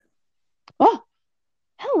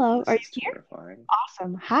Hello, are This you is here? terrifying.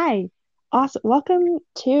 Awesome. Hi. Awesome. Welcome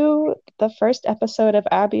to the first episode of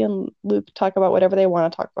Abby and Luke talk about whatever they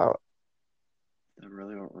want to talk about. Is that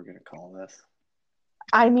really what we're gonna call this?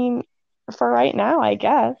 I mean, for right now, I I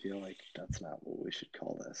guess. feel like that's not what we should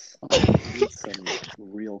call this. We need some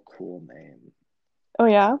real cool name. Oh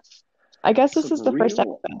yeah. I guess this Some is the first real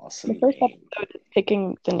episode. The awesome first name. episode is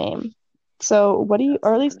picking the name. So what do you, That's or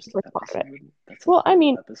the at least the first first part of it. episode? That's a Well, I whole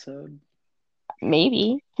mean, episode?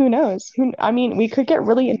 maybe. Who knows? I mean, we could get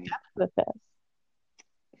really in Um, depth with this.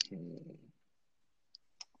 hmm,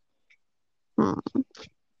 Hmm.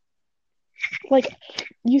 Like,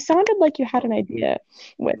 you sounded like you had an idea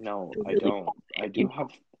with no, a I really don't. cool name.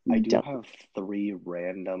 You I do don't. have three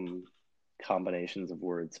random combinations of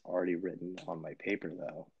words already written on my paper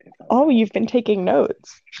though, if that would Oh, help. you've been taking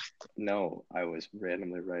notes. No, I was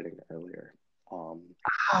randomly writing earlier. Um,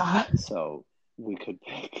 Ah. so we could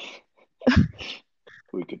pick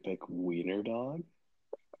we could pick Wiener Dog.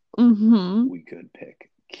 Mm-hmm. We could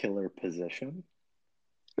pick Killer Position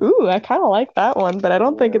Ooh, I kind of like that one, but I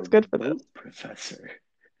don't think it's or good for this. Boat Professor.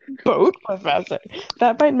 Boat professor.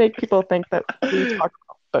 That might make people think that we talk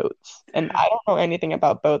about boats. And I don't know anything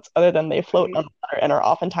about boats other than they I float on mean, water and are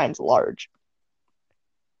oftentimes large.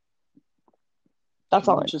 That's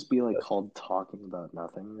all couldn't I it just be like called Talking About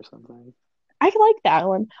Nothing or something? I like that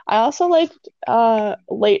one. I also liked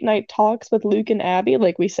late night talks with Luke and Abby,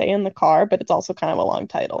 like we say in the car, but it's also kind of a long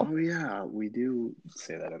title. Oh yeah, we do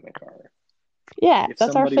say that in the car. Yeah, If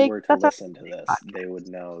somebody were to that's our listen to fake this, they podcast. would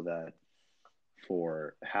know that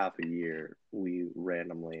for half a year we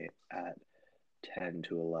randomly at 10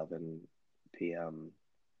 to 11 p.m.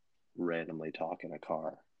 randomly talk in a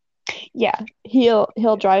car. Yeah, he'll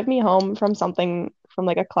Yeah. drive me home from something from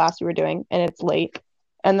like a class we were doing and it's late.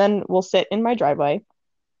 And then we'll sit in my driveway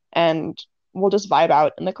and we'll just vibe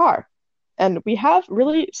out in the car. And we have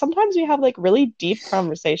really sometimes we have like really deep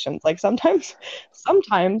conversations. Like sometimes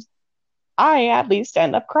I at least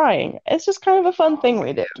end up crying. It's just kind of a fun thing we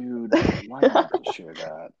Oh, do. dude, why not just share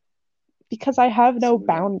that? Because I have So no we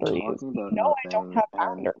got boundaries. talking You about know I don't nothing have and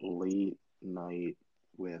boundaries. late night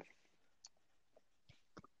with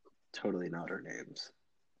totally not our names.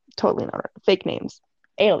 Totally not right. Fake names.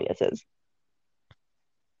 Aliases.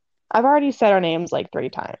 I've already said our names like 3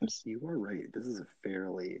 times. You are right. This is a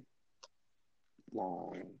fairly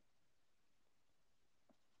long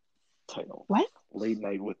title. What? Late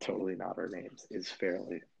night with totally not our names is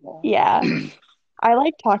fairly long. Yeah. I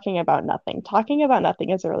like talking about nothing. Talking about nothing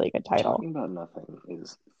is a really good title Talking about nothing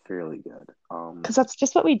is fairly good. because that's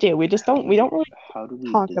just what we do. We don't really How do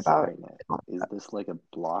we talk about design it? Is this like a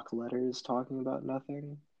block letters talking about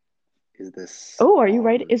nothing? Is this Oh, are you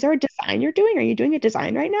right? Is there a design you're doing? Are you doing a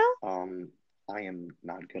design right now? um I am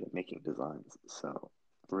not good at making designs, so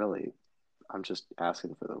really I'm just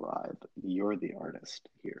asking for the vibe. You're the artist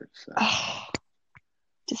here, so Oh,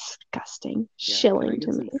 disgusting. yeah, can I Chilling to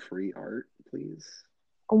get me. some free art, please?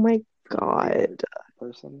 Oh my From the God. art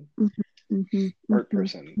person? Mhm, Art mhm,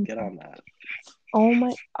 person, get mhm. on that. Oh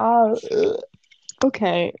my ugh.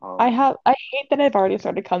 Okay. Um, I hate that I've already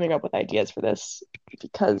started coming up with ideas for this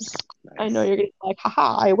because I know nice. you're gonna be like,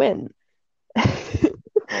 haha, I win.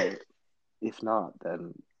 Well, if not,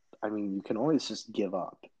 then I mean, you can always just give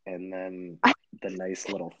up, and then the nice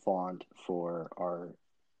little font for our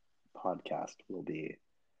podcast will be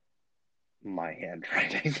my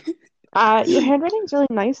handwriting. Your handwriting's really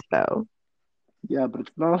nice though. Yeah, but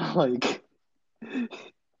it's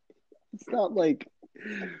not like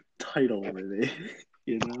title worthy,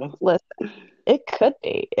 you know? Listen, it could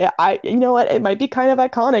be. You know what? It might be kind of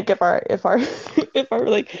iconic if our if our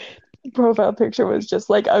like profile picture was just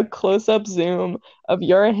like a close-up zoom of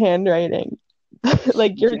your handwriting,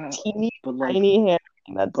 like your Yeah, teeny but like, tiny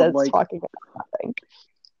handwriting that but says like, talking about nothing.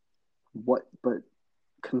 what? But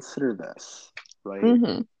consider this, right?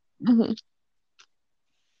 Hmm. Hmm.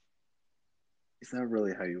 Is that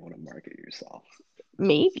really how you want to market yourself?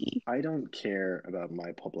 Maybe. I don't care about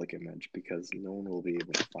my public image because no one will be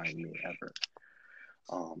able to find me ever.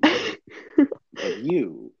 Um, but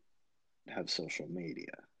you have social media,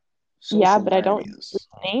 Yeah, social but I don't use medias,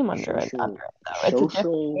 the name under social, it though. It's a different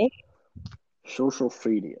social, name. social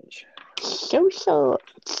medias.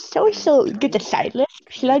 Get a side list. Can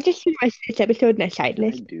Should I I just summarize this episode in a side can I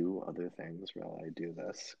list? do other things while I do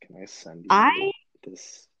this? Can I send you I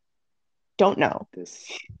this don't know.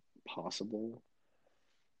 this possible?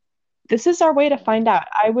 This is our way to find Um, out.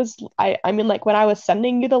 I mean, like when I was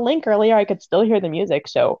sending you the link earlier, I could still hear the music.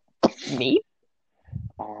 So, me?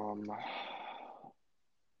 um,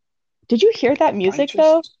 Did you hear that I music just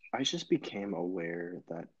though? I just became aware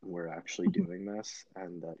that we're actually Mhm. doing this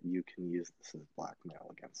and that you can use this as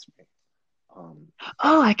blackmail against me, um,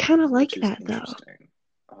 Oh, I kind of which like is that though. interesting.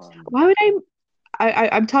 Um, Why would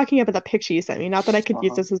I'm talking about the picture you sent me, not that I could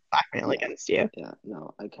use uh-huh. this as blackmail Yeah, against you. yeah,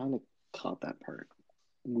 no, I kind of caught that part.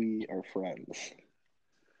 We are friends.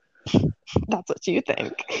 That's what you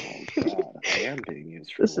think. Oh God, I am being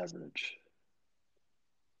used for This is leverage.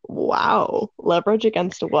 wow. Leverage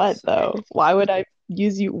against what So, though? Why would I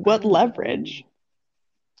use you? I What don't know. leverage?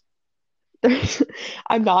 There's,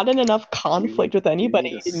 I'm not in enough conflict with Do you need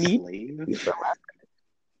anybody a to need slave? you for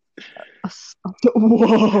I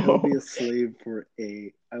will be Whoa. a slave for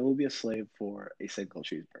a I will be a slave for a single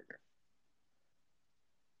cheeseburger.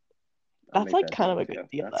 I'll That's make like that kind deal of a with good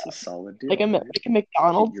you. deal That's a though. solid Like deal, right? like a Get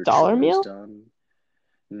McDonald's your dollar chores meal? done.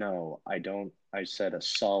 No, I don't. I said a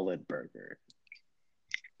solid burger.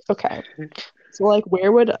 Okay. So like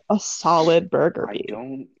where would a solid burger I be?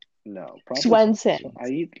 don't know. Probably. I Swenson's.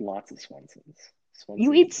 eat lots of Swensons.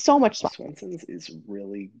 You eat so much Swensons is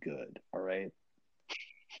really good. All right.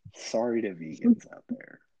 Sorry to vegans out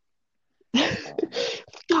there. Um,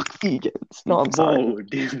 Fuck vegans. No, I'm sorry. whoa,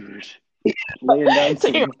 dude. Laying down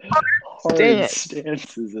Taking a some hard stance.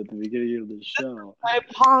 stances at the beginning of the show. My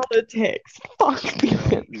politics. Fuck No,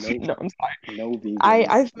 vegans. no, No, I'm sorry. no vegans,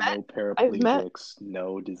 no I've met paraplegics,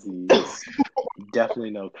 no disease,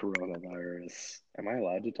 definitely no coronavirus. Am I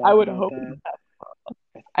allowed to I talk would about hope. that?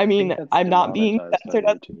 I I think mean, that's I'm not being demonetized on censored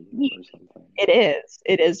as YouTube me. or something. It is.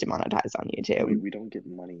 It is demonetized on Wait, YouTube we don't get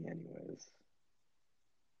money anyways.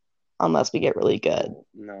 unless we get really good. Well,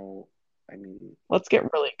 no, I mean, Let's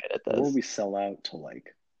get really good at or this. we sell out to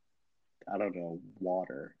like, I don't know,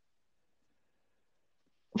 water.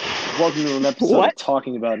 Welcome to an episode What? of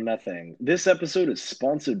Talking About Nothing. This episode is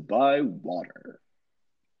sponsored by water.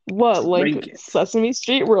 What? Like Drink it. Sesame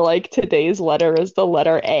Street, where like today's letter is the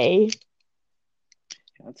letter A?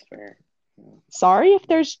 Yeah, that's fair. Yeah. Sorry if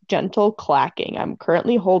there's gentle clacking. I'm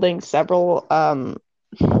currently holding several colored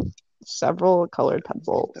I don't think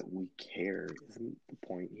pencils. that we care. Isn't the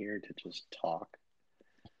point here to just talk?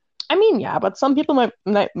 I mean, yeah, but some people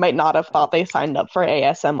might not have thought they signed up for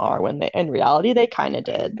ASMR when they in reality they kind of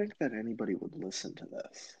I don't did. think that anybody would listen to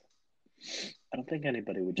this. I don't think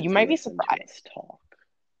anybody would You just might be listen to surprised. us talk.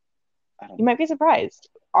 I don't You might be know. surprised.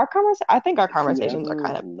 I think our conversations are Whoever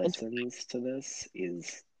kind of listens to this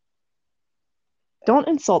is don't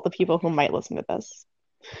insult the people who might listen to this.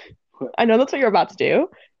 I know that's what you're about to do,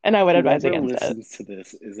 and I would advise whoever against it. listens to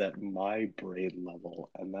this is at my brain level,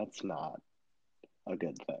 and that's not a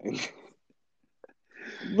good thing.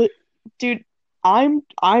 Dude, I'm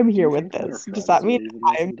Do here you with think that our this. Does friends that mean will even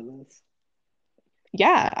I'm listen to this?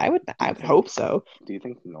 yeah, Do I you would think hope so. do you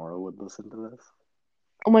think Nora would listen to this?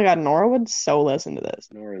 Oh my God, Nora would so listen to this.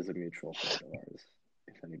 Nora is a mutual friend of ours.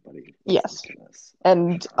 If anybody listens Yes. to this,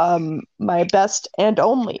 And my best and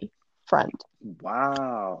only friend.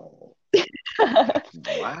 wow,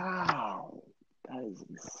 wow, that is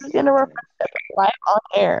This is the end of our insane. friendship. Live on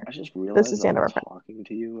air. I just This realized is the that end of I'm our friendship. talking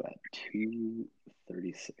to you at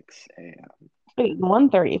 2:36 a.m. It's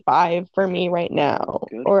 1:35 for me right now.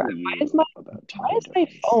 Good Or for you about why time is my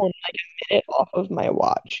difference. phone like a minute off of my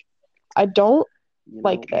watch? I don't You know,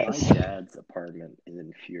 like my this. dad's apartment is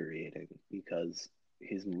infuriating because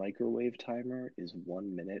his microwave timer is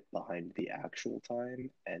 1 minute behind the actual time,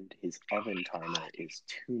 and his oven timer is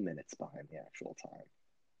 2 minutes behind the actual time.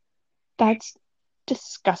 That's He is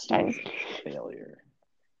disgusting. a failure.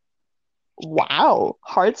 Wow.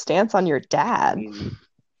 Hard stance on your I dad. mean,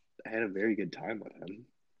 I had a very good time with him.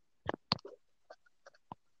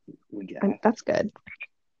 We gaffed. That's good.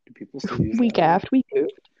 Do people still use We that word? gaffed, we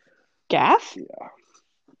goofed. Gaff? Yeah.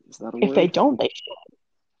 Is that a If they word? don't, they should.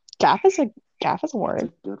 Gaff is a gaff is a That's a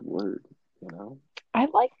word. good word, you know? I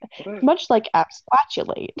like What a much like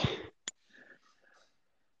absquatulate.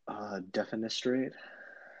 defenestrate.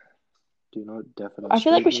 Do you know what I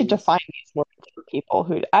feel like defenestrate we should means? define these words for people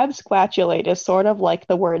who absquatulate is sort of like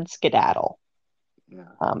the word skedaddle. Yeah.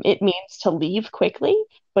 It means to leave quickly,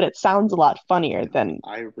 but it sounds a lot funnier You know, than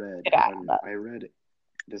I read skedaddle when I read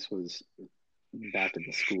this was back in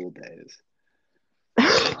the school days.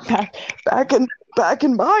 does. Back in back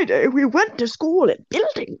in my day, we went to school in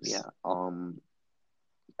buildings. Yeah.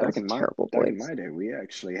 That was a terrible Back in voice. my day, we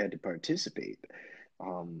actually had to participate.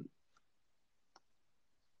 Um,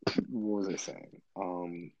 what was I saying?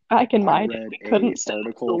 Back in I my day, read we a couldn't sit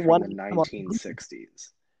article still from one the on 1960s,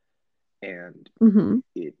 and one.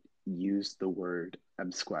 it used the word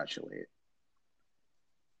absquatulate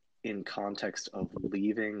in context of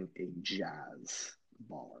leaving a jazz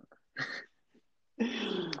bar. A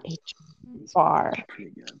It's bar.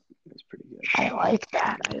 pretty good. It's pretty good. I like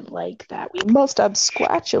that. I like that. We must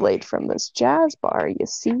absquatulate from this jazz bar, you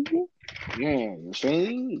see? Yeah, you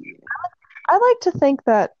see? I like to think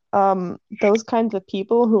that those kinds of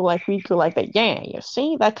people who like we do like the yeah, you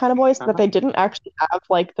see, that kind of voice, that Uh-huh. they didn't actually have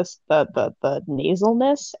like this the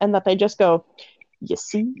nasalness, and that they just go, you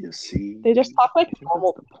see? You see? They just talk like I think that's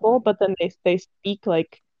normal the people, point. but then they speak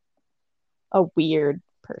like a weird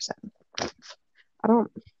person. I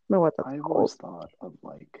don't know what that's I've called. always thought of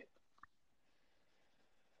like,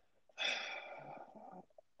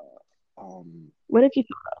 um, What have you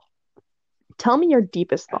tell me your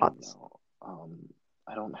deepest I don't thoughts? know.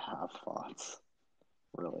 I don't have thoughts,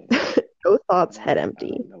 really. No I thoughts, don't head I empty.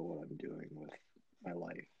 don't know what I'm doing with my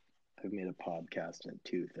life. I've made a podcast at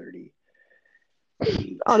 2:38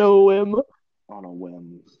 On a whim. on a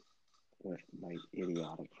whim with my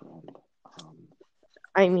idiotic friend. Um,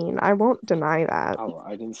 I mean, I won't deny that. oh,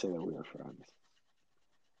 I didn't say that we were friends.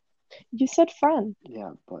 You said friend.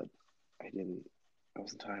 Yeah, but I didn't. I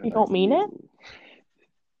wasn't talking You about don't mean it? you.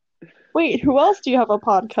 Wait, who else do you have a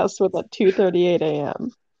podcast with at 2:38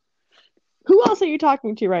 a.m.? Who else are you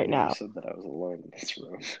talking to I right never now? said that I was alone in this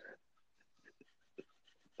room.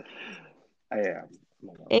 I am. I'm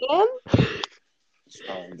alone. And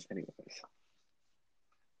Anyways,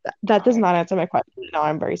 that does not um, answer my question. Now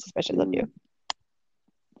I'm very suspicious of you. dude,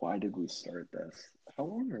 why did we start this? How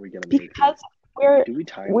long are we gonna make Because these? we're Do we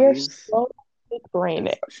time we're these? so big brain.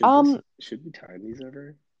 Should we time these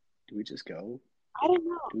ever? Do we just go? I don't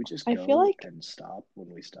know. Do we just I feel go like and stop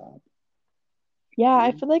when we stop? yeah,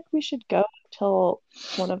 I Dude? feel like we should go till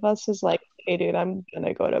one of us is like, hey dude, I'm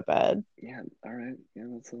gonna go to bed. Yeah, all right. Yeah,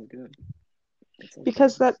 that sounds good. That sounds good.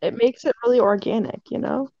 Because that it makes it really organic, you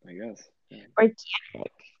know? I guess. Yeah.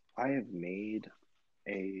 Organic. I have made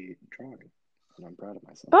a drawing and I'm proud of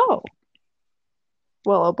myself. Oh,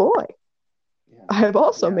 well, oh boy. Yeah. I have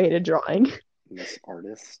also Yeah. made a drawing. Miss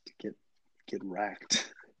Artist, get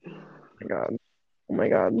wrecked. Oh my God. Oh my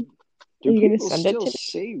God. Are Do you gonna people send it still to me?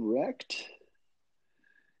 say wrecked?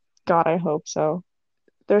 God, I hope so.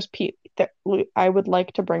 There's I would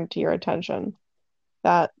like to bring to your attention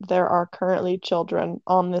that there are currently children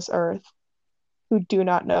on this earth who do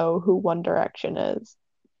not know who One Direction is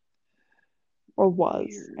or was, I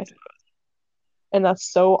Weird. suppose. And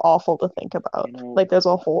that's so awful to think You about. know, Like there's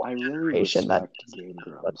a whole I really generation that respect Game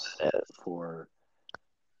doesn't know what Grumps that is. for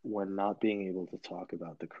when not being able to talk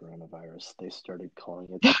about the coronavirus, they started calling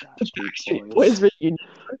it the The Backstreet Backstreet Boys. Boys reunion.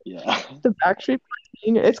 Yeah. The Backstreet Boys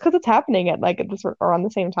reunion. It's because it's happening at like this around the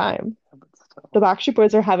same time. But The still. Backstreet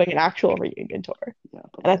Boys are having an actual reunion tour, Yeah,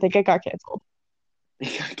 but and I like think it got canceled.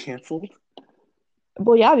 it got canceled.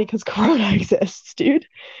 Well, yeah, because Corona exists, dude.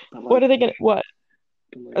 But What like are they gonna? What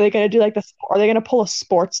but are they like gonna do? Like this? Are they gonna pull a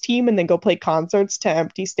sports team and then go play concerts to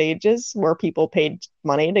empty stages where people paid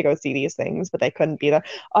money to go see these things, but they couldn't be there?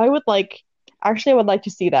 I would like. Actually, I would like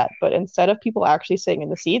to see that, but instead of people actually sitting in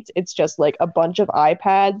the seats, it's just like a bunch of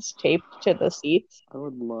iPads taped to the seats. I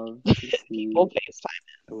would love to People see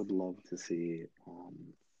FaceTime. I would love to see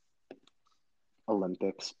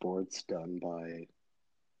Olympic sports done by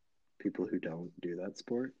people who don't do that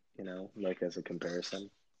sport, like as a comparison.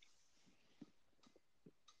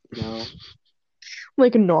 No,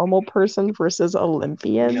 Like a normal person versus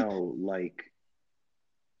Olympian. no, like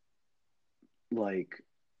okay,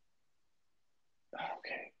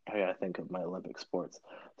 I gotta think of my Olympic sports.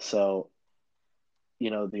 So,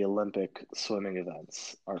 the Olympic swimming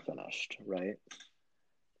events are finished, right?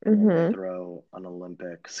 And then they Mm-hmm. throw an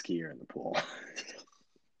Olympic skier in the pool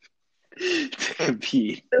to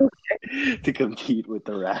compete to compete with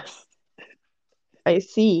the rest. I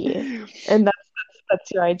see. And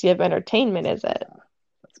that's your idea of entertainment, is it? Yeah,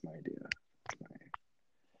 that's my idea.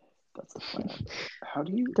 That's the plan. How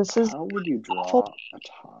do you This is how would you awful draw a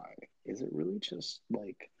tie? Is it really just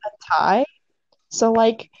like tie. So okay.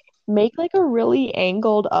 like make like a really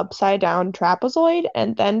angled upside down trapezoid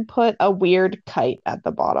and then put a weird kite at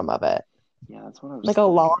the bottom of it. Yeah, that's what I was Like a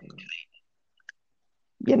long,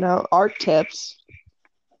 thinking. art tips,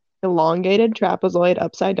 elongated trapezoid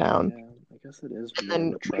upside down, Yeah, I guess it is and more of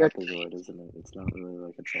then a weird. trapezoid, isn't it? It's not really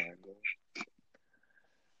like a triangle.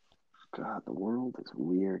 God, the world is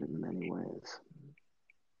weird in many ways.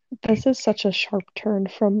 This is such a sharp turn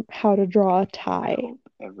from how to draw a I tie. hope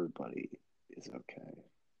everybody is okay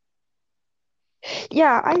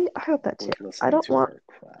Yeah, I hope that too. with I listening don't to want. our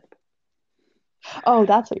crap. Oh,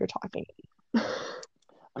 that's what you're talking.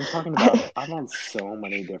 I'm talking about, I, I'm on so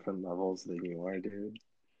many different levels than you are, dude.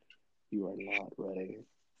 You are not ready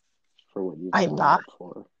for what you've I'm signed not. up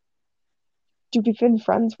for. Dude, we've been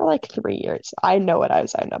friends for like 3 years. I know what I've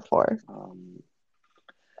signed up for. Um,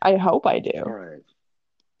 I hope I all do. right,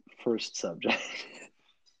 first subject.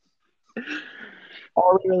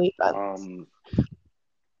 Are we really friends? um,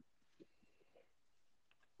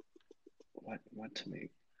 what to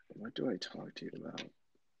make? What do I talk to you about?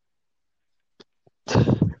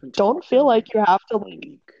 We haven't Don't talked feel in like like you have to a like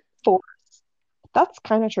week. force. That's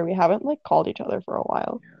kind of true. We haven't like called each other for a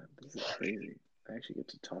while. Yeah, this is crazy. I actually get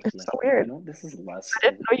to talk to It's my. so weird. This is less I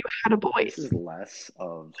of didn't know you had a this voice. is less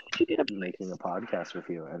of You did a making a podcast with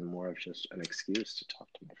you and more of just an excuse to talk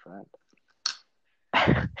to my friend.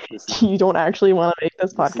 voice. This is You don't actually want to make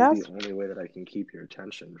this this is the podcast? only way that I can keep your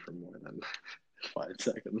attention for more than 5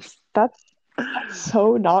 seconds. That's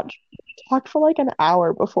so not true. We talked for like an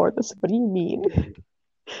hour before this. What do you mean?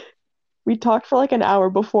 We talked for like an hour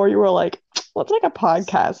before you were like, let's make a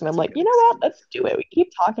podcast. And I'm That's a like, good you know what? excuse. Let's do it. We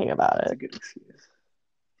keep talking about That's a it. good excuse.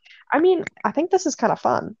 I mean, I think this is kind of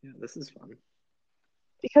fun Yeah, this is fun.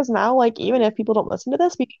 because now, like, even I if people don't listen to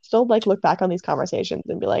this, we can still like look back on these conversations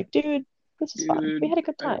and be like, dude, this is fun. We Dude, had a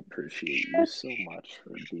good I time. appreciate you so much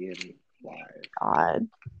for being live. God,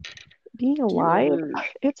 being Do you alive, ever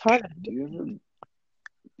it's hard. do you ever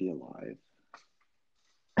be alive?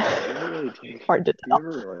 Do you ever really take Hard to do you tell.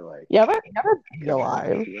 ever really like You ever be commit?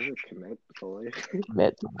 alive? Do you ever commit fully?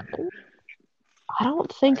 Commit to life? I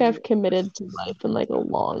don't think I I've committed to life in like a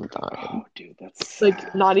long oh time. dude, that's Like,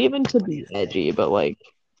 sad. not even to Why do you be edgy, but like,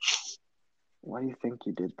 think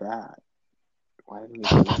you did that? Why haven't you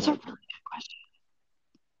that's a committed? really good question.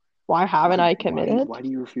 Why haven't I committed Why do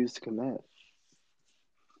you refuse to commit?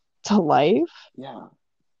 to life? Yeah.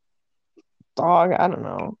 Dog, I don't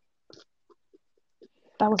know.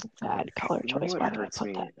 That was a bad color You know choice. what Why did I hurts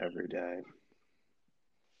put that? me every day?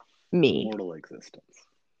 Me. Mortal existence.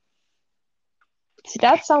 See,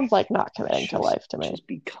 that sounds like not committing to Just life to me.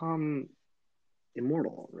 become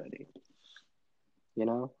immortal already. You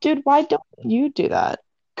know? Dude, why don't you do that?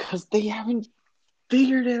 Because they haven't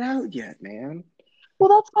figured it out yet, man. Well,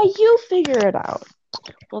 that's why you figure it out.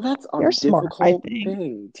 Well, that's a You're smart, I difficult think.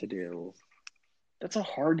 thing to do. That's a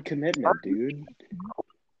hard commitment, dude.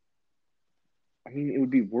 I mean, it would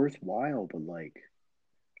be worthwhile, but like,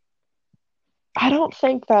 I don't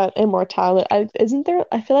think that immortality, isn't there?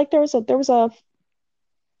 I feel like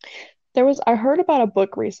I heard about a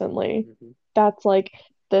book recently mhm. that's like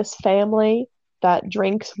this family that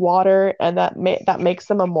drinks water and that makes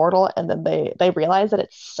them immortal, and then they realize that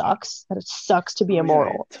it sucks to be Oh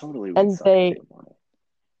yeah, it immortal, totally would and suck to be immortal.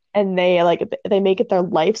 they make it their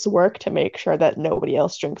life's work to make sure that nobody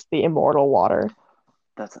else drinks the immortal water.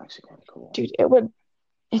 That's actually kind of cool. Dude,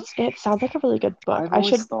 it sounds like a really good book. I've I always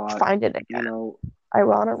should thought, find it you again. know, I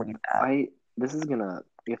want to read that. I this is gonna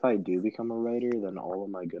if I do become a writer, then all of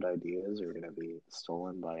my good ideas are gonna be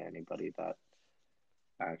stolen by anybody that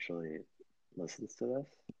actually listens to this.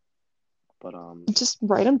 But Just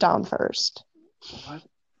write them down first. what?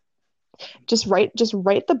 Just write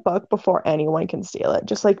the book before anyone can steal it.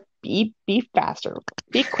 Just like be faster.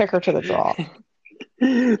 Be quicker to the draw.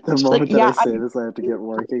 The Just like, moment that I yeah, say this, I have to get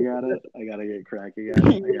working at it. I gotta get cracking at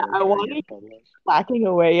it. I yeah, gotta I try to want get to it published. clacking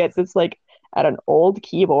away at this like at an old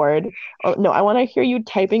keyboard. Or no, I want to hear you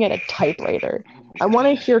typing at a typewriter. Oh my I want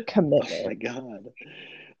to god. hear Oh my commitment. god.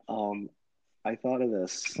 Um, I thought of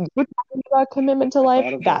this. You talking about commitment to I life?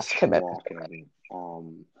 thought of That's this commitment. walking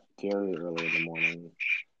very early in the morning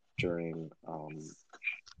during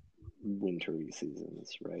wintry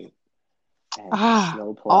seasons, right? And a Ah,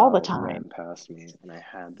 all the snowplow ran time. past me, and I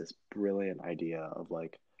had this brilliant idea of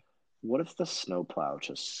like, what if the snowplow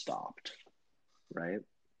just stopped, right?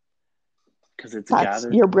 Because That's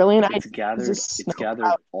your brilliant idea. Is a it's snowplow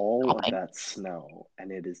gathered all of coming? that snow,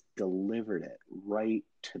 and it has delivered it right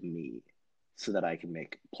to me, so that I can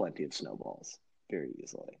make plenty of snowballs very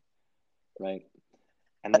easily, right?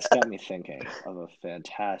 And this got me thinking of a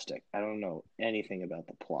fantastic, I don't know anything about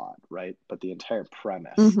the plot, right? But the entire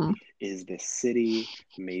premise Mm-hmm. is this city,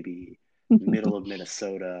 maybe middle of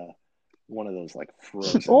Minnesota, one of those like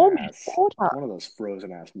Old old town. one of those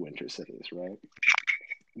frozen ass winter cities, right?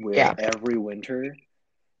 Where Yeah. every winter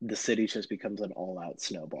the city just becomes an all out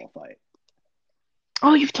snowball fight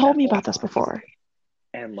Oh, you've told at me all about this times. before.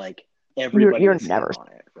 And like You're everybody you're is in never. on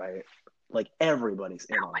it, right? Like everybody's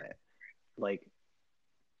in on it. Like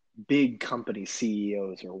big company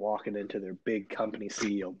CEOs are walking into their big company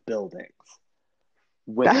CEO buildings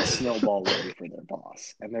with a snowball ready for their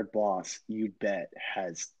boss. And their boss, you bet,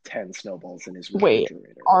 has 10 snowballs in his Wait,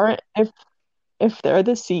 refrigerator. aren't if they're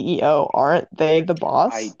the CEO, aren't they the I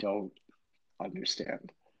boss? don't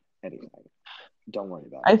understand anything. Don't worry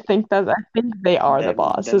about I it. think I think they are the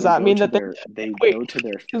boss. Then Does that mean that they wait, go to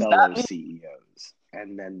their does that fellow mean CEOs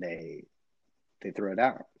and then they throw it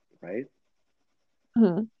out, right?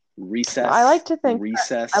 hmm, I recess like to think I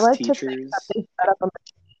recess like to think that teachers. they set up a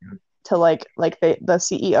to the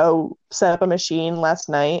CEO set up a machine last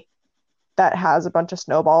night that has a bunch of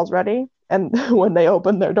snowballs ready. And when they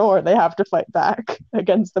open their door, they have to fight back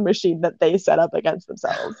against the machine that they set up against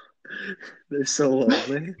themselves. They're so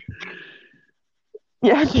lonely.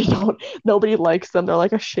 Yeah, they don't. Nobody likes them. They're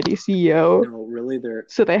like a shitty CEO, No, really, they're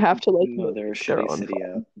so they have to like no, they're a make their shitty own city.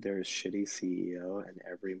 fun. They're a shitty CEO, and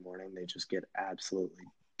every morning they just get absolutely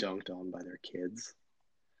dunked on by their kids.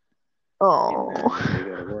 And then they Oh,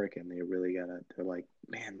 go to work, and they really gotta. They're like,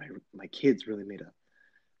 man, my kids really made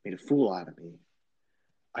a fool out of me.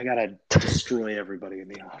 I gotta destroy everybody in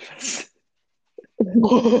the office.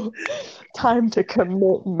 time to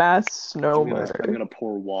commit mass snow I'm murder. gonna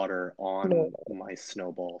pour water No. on my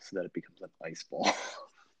snowball so that it becomes an ice ball.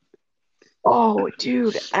 Oh,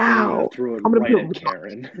 dude, And I'm gonna ow! throw it I'm gonna right put a at rock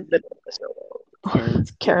Karen. in the middle of the snowball.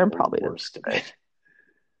 Karen's getting the Probably worst of it.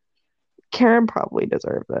 Karen probably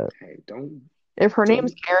deserves it. Hey, don't If her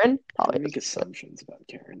name's don't Karen, probably don't make deserves it. assumptions about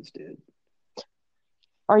Karens, dude.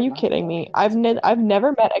 Are you Not kidding all me? Karens are I've bad.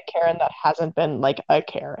 never met a Karen that hasn't been like a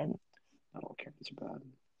Karen. Not all Karens are bad.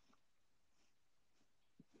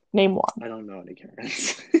 Name one. I don't know any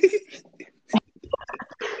Karens.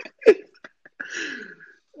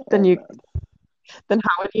 Then All you bad. then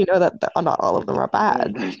how would you know that not all of them are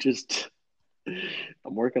bad? I just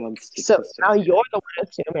I'm working on So now statistics, you're man. the one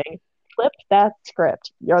assuming. Flip that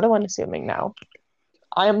script. You're the one assuming now.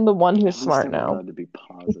 I am the one who's At least smart I'm now. allowed to be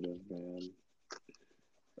positive, man.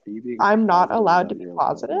 Are you being I'm not positive allowed about to be your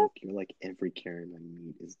positive. outlook? You're like every Karen I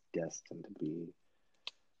meet is destined to be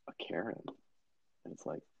a Karen. And it's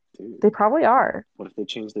like, dude, They probably are. what if they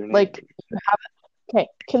change their name? Like, okay,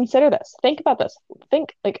 consider this. Think about this.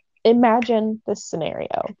 Think, like, imagine this scenario.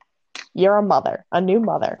 You're a mother, a new Oh my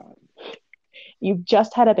mother. god. You've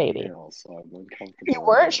just had a baby. Hail, so I'm You uncomfortable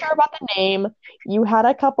weren't sure already. about the name. You had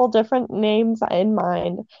a couple different names in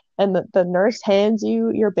mind, and the nurse hands you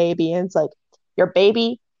your baby, and it's like, your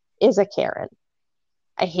baby is a Karen.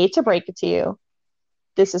 I hate to break it to you.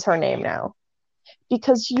 This is her name now.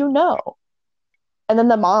 Because you know. And then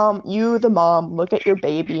the mom, look at your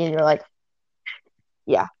baby, and you're like,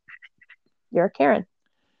 yeah, you're a Karen.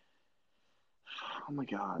 Oh my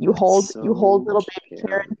god, You that's hold so little baby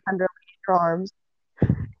Karen scary. tenderly in your arms.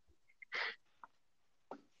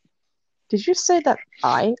 Did you say that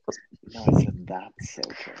I was No, I said that's so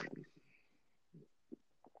Karen.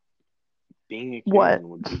 Being a what? Karen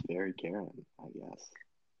would be very Karen, I guess.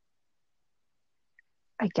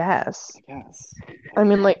 I guess. I guess. I I mean,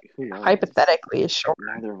 mean, like, who knows? hypothetically, sure.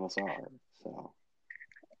 Neither of us are, so.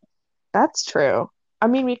 That's true. I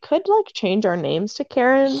mean, we could like change our names to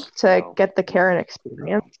Karen to No, get the Karen no,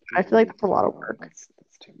 experience. I feel like that's a lot of no, work. that's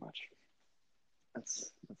too much.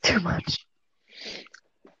 That's Too too much.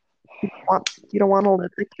 much. You don't want to live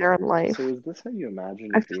the Karen life. So is this how you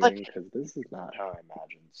imagined I it feel like being? Because this is not how I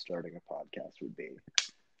imagined starting a podcast would be.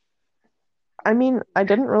 I mean, I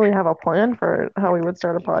didn't really have a plan for how we would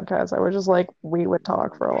start a podcast. I was just like, we would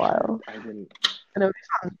talk for a while. I didn't. And it would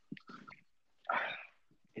be fun.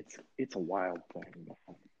 It's a wild thing.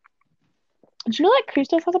 Did you know that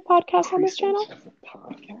Christos has a podcast on this Christos channel? has a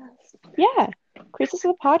podcast. Yeah, Christos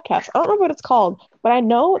has a podcast. I don't remember what it's called, but I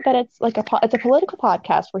know that it's like it's a political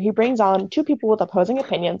podcast where he brings on two people with opposing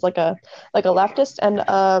opinions, like a leftist and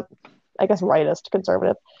I guess rightist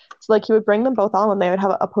conservative. So like he would bring them both on and they would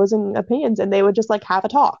have opposing opinions and they would just like have a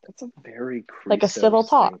talk, That's a very like a civil Christos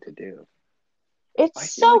talk. thing to do. It's I feel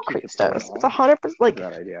so like you could pull it Christos. It's off. 100% I like like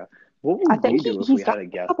that idea. What I would we think do if we he's had done a a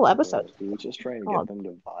guest couple on here? episodes. Do we just try and get God. them to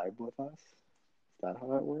vibe with us? Is that how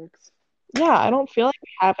that works? Yeah, I don't feel like we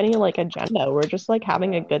have any like agenda. We're just like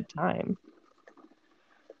having a Yeah. good time.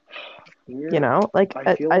 We're Like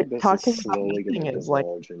I feel like this is talking about slowly going nothing to is like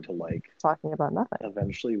divulge into like talking about nothing.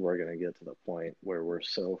 eventually we're going to get to the point where we're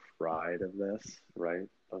so fried of this, right?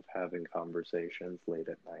 Of having conversations late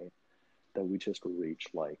at night that we just reach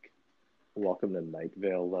like welcome to Night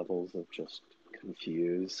Vale levels of just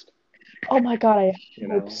confused, Oh my God, I you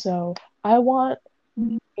hope know? so. I want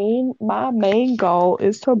my main goal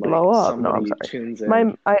is to Like blow up. No, I'm sorry.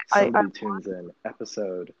 somebody tunes in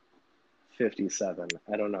episode 57.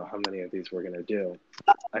 I don't know how many of these we're going to do.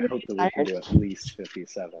 I hope that we can do at least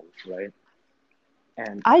 57, right?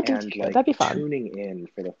 I do And too. like That'd be fun. tuning in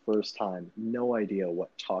for the first time, no idea what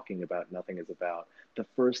talking about nothing is about. The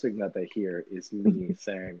first thing that they hear is me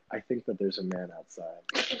saying, "I think that there's a man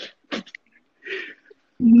outside."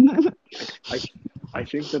 I I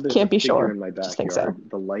think that there's a Can't be figure sure. in my Just think so. backyard.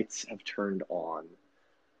 The lights have turned on.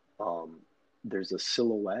 There's a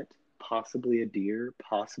silhouette, possibly a deer,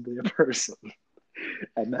 possibly a person,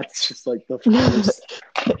 and that's just like the first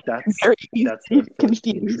That's Very easy that's to the be first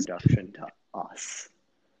confused. introduction to us.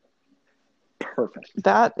 Perfect.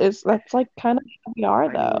 That's like kind of how we are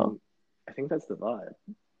I though. mean, I think that's the vibe,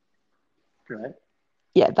 right?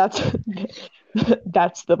 Yeah, that's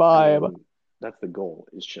that's the I vibe. mean, that's the goal.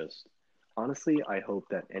 Is just honestly, I hope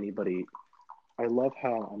that anybody. I love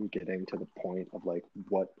how I'm getting to the point of like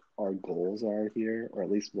what our goals are here, or at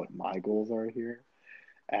least what my goals are here.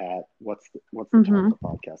 At what's the time Hmm. of the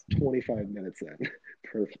podcast? 25 minutes in.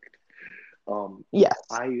 Perfect. Yes.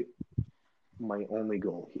 I my only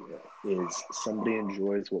goal here is somebody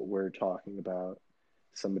enjoys what we're talking about,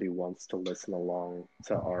 somebody wants to listen along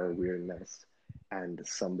to our weirdness, and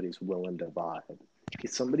somebody's willing to vibe.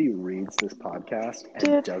 If somebody reads this podcast and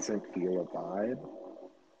Dude, doesn't feel a vibe,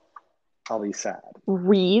 I'll be sad.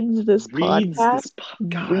 reads this Reads podcast. this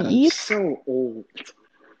God, I'm Read. so old.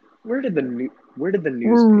 Where did the Re-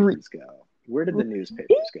 newspapers go? Where did the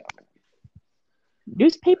newspapers go?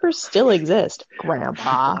 Newspapers still exist,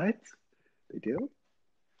 Grandpa. What? They do?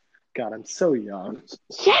 God, I'm so young.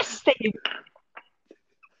 Yes, they.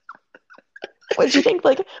 What do you think?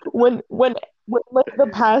 Like when like the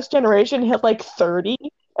past generation hit like 30,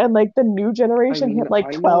 and like the new I generation mean, hit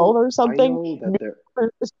like 12 or I something, know that there,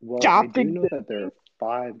 newspapers well, I stopped do know that there existing. are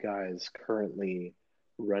five guys currently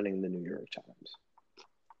running the New York Times.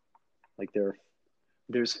 Like there's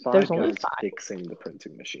There's five only guys five. fixing the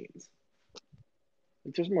printing machines.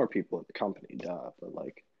 Like, there's more people at the company, duh, but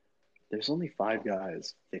like there's only five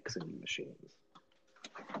guys fixing the machines.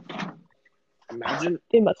 Imagine,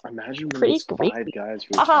 They must imagine be when pretty those five great. guys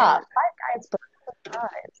Haha, retire. five guys for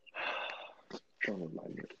Don't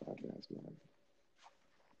remind me of five guys, man.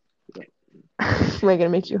 Am I gonna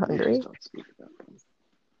make you We just hungry? don't speak about them.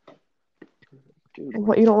 Dude,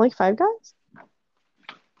 What, you don't like Five Guys?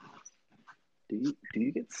 do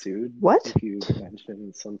you get sued What? if you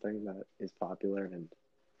mention something that is popular and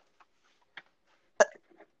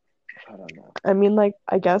I don't know. I mean, like,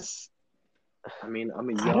 I guess, I mean, I'm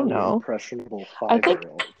a I don't young, know. impressionable I think,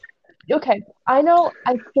 5-year-old. okay, I know,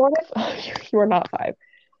 I sort of, you're not five.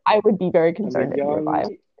 I would be very I'm a concerned if you were five,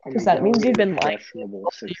 young, I'm a because that means young, you've been lying to impressionable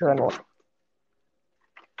people that you're 16-year-old. in.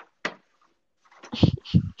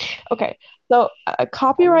 Okay, so I'm gonna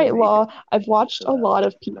copyright make law, it I've watched so a that lot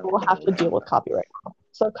of no people one have will to deal find with out. copyright law.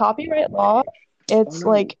 So copyright law, Oh it's no,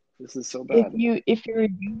 like this is so if bad. you're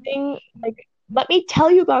using like let me tell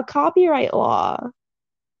you about copyright law.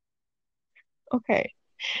 Okay.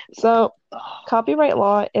 So Oh, copyright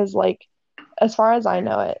law is like, as far as I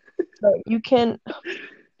know it, so you can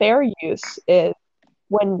fair use is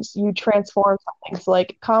when you transform something. So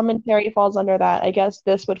like commentary falls under that. I guess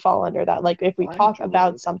this would fall under that. Like if we I'm talk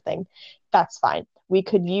about drunk. something, that's fine. We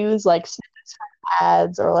could use like snippets from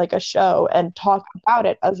ads or like a show and talk about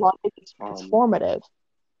it as long as it's Um, transformative,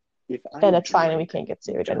 if I then it's fine and we drink can't get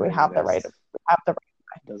sued and we during have the right. this, We have the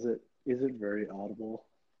right. is it very audible?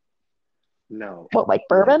 No, What, like like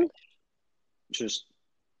bourbon? just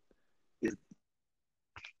is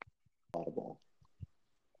audible.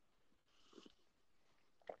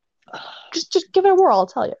 Just give it a whirl, I'll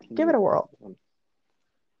tell you. Can Give it you a whirl.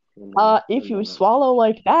 one If you moment? swallow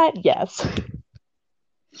like that, yes.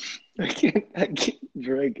 I can't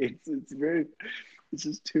drink. It's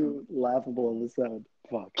just too laughable in the sound.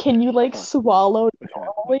 Fuck, Can you like fuck. swallow Okay.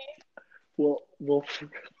 normally? Well,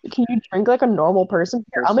 Can you drink like a normal person?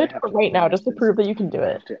 Here, I'm first gonna do it right now just to prove that you can do I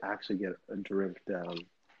it. have to actually get a drink down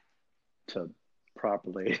to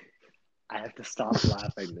properly. I have to stop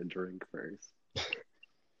laughing to drink first.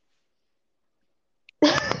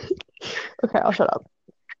 Okay, I'll shut up.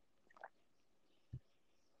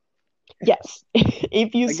 Yes.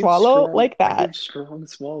 If you swallow like I that, give strong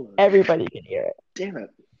swallows. everybody can hear it. Damn it.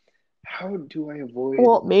 How do I avoid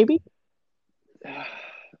Well, maybe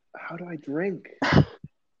how do I drink?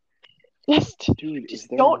 just Dude, is just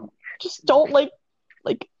there don't just don't like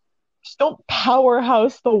just don't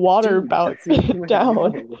powerhouse the water dude, about that's the only way I down.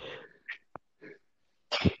 know.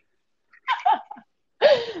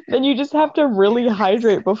 Then you just have to really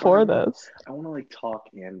hydrate But before this. I wanna like talk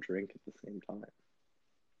and drink at the same time.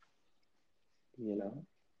 You know?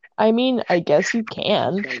 I mean, I guess you Just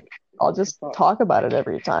can. like I'll what the just fuck? talk about it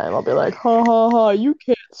every time. I'll be like, ha ha ha, you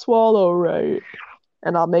can't swallow right.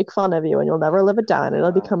 And I'll make fun of you and you'll never live it down.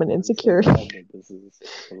 It'll become Wow, an I'm so insecurity. glad that this is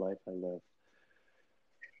the life I live.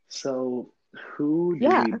 So who do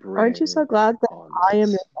Yeah. we Aren't you bring so glad that on I am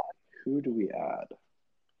your this? Who do we add?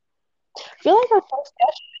 I feel like our first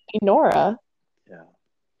guest should be Nora, Yeah.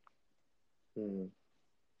 Hmm.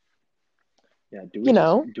 Yeah, do we you just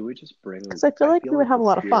know, do we just bring because I feel I like feel we would like have the a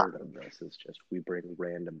lot of fun. spirit of this is just we bring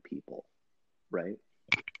random people, right?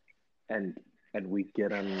 And and we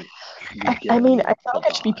get I mean, him I feel to like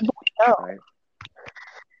it should be die, people we know. right?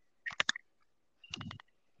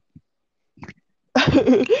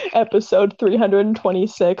 Episode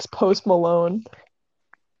 326, Post Malone.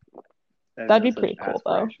 And That'd be those have pretty cool,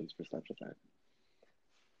 though. aspirations for such a thing.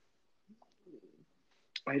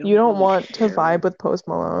 I You don't don't really want to vibe care. with Post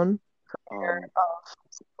Malone, Um,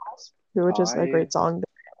 which is a I great song that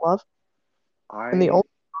I love, and the I only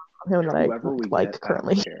song of him that I whoever we like get, I don't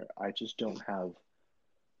currently. care.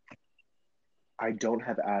 I don't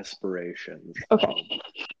have aspirations Okay,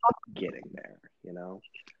 of getting there, you know?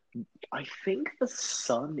 I think the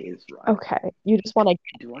sun is rising. okay. You just want to.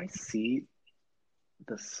 Do I see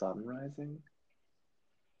the sun rising?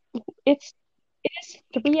 It's it is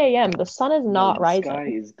 3 a.m. The sun is No, not the sky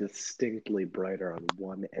rising. is distinctly brighter on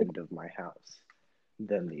one end of my house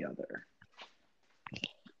than the other.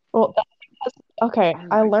 Well, okay. Oh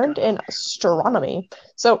I my learned in gosh, wow, astronomy.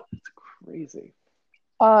 So, it's crazy.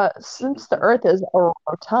 since the Mhm. Earth is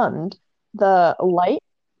rotund, the light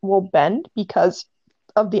will bend because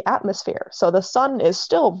of the atmosphere. So the sun is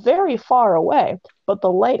still very far away, but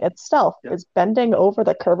the light itself Yep. is bending over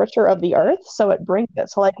the curvature of the Earth, so it brings it.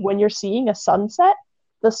 So like when you're seeing a sunset,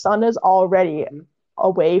 the sun is already Hmm.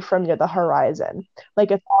 away from the horizon.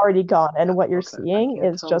 Like it's already gone, and what you're Okay, I seeing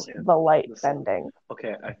can't is tell just if the light the sun. bending.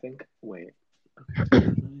 Okay, I think. Wait. Okay,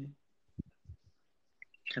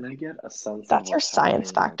 can I get a sense of That's your what's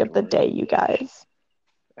science happening fact of the outdoors? day, you guys.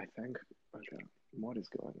 I think. Okay, what is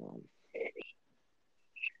going on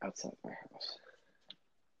outside my house?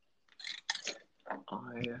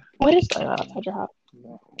 I What is going on outside don't your house?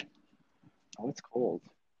 know. Oh, it's cold.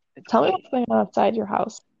 It's Tell me cold. what's going on outside your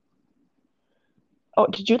house. Oh,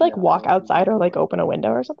 did you like Yeah, I walk opened my outside or like door. open a window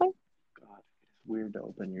or something? God, it's weird to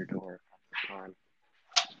open your door at the time.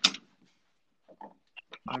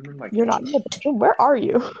 I'm in my You're not kitchen. in the bedroom. Where are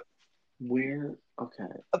you? Where?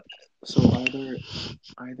 Okay, so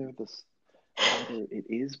either this either it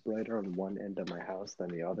is brighter on one end of my house than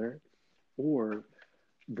the other, or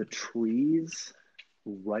the trees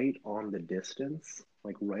right on the distance,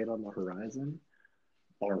 like right on the horizon,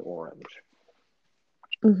 are orange.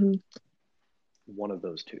 Hmm. One of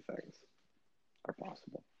those two things are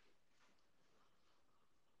possible.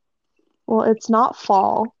 Well, it's not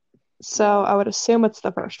fall, so I Well, would assume it's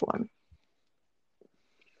the first one.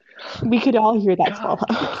 We could all hear that spell.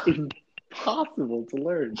 God, it's impossible to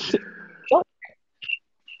learn. Don't,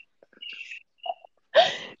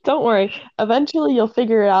 don't worry. Eventually, you'll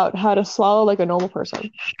figure out how to swallow like a normal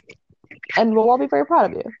person, and we'll all be very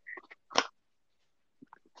proud of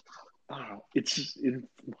Oh, it's just it's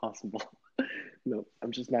impossible. No,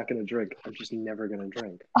 I'm just not gonna drink. I'm just never gonna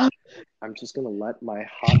drink. I'm just gonna let my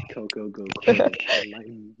hot cocoa go you. cold and my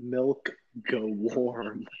milk go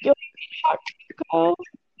warm. You'll go.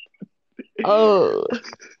 Oh,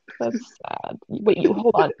 that's sad. Wait, you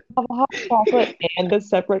hold on. Have a hot chocolate and a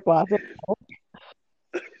separate glass of milk.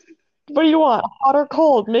 What do you want? Hot or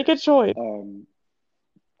cold? Make a choice. Um,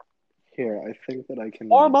 Here, I think that I can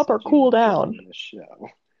Warm up or message cool you down. during the show.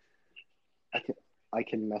 I can I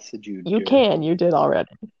can message you You can. You during. did already.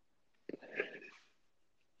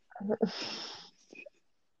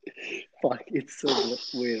 Fuck, it's so.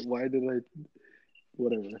 Wait, why did I?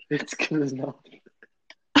 Whatever. It's good enough.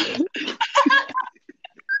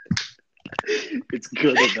 It's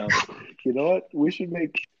good enough. You know what? We should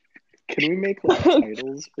make. Can we make like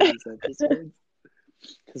titles for these episodes?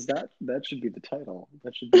 Because that should be the title.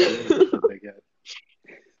 That should be the image that they get.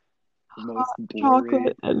 The most blurry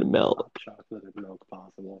Chocolate and milk. hot chocolate and milk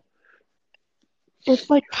possible. It's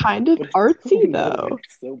like kind of But it's so artsy no, though.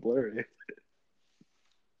 it's so blurry.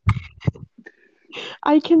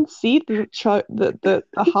 I can see the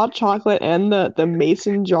hot chocolate and the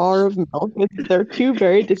mason jar of milk. They're two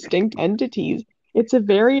very distinct entities. It's a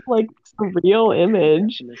very like surreal What's the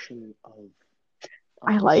image. definition of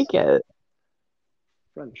I us? like it.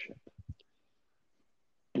 Friendship.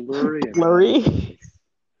 Blurry and out of Blurry. focus.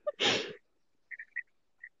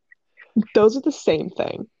 Those are the same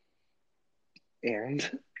thing.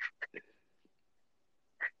 And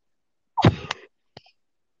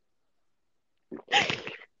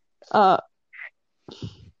Uh,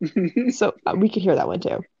 it so we could hear that one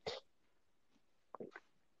too.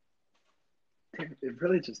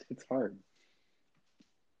 really just hits hard.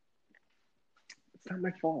 It's not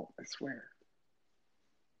my fault, I swear.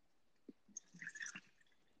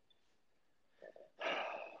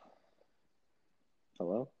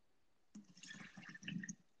 Hello?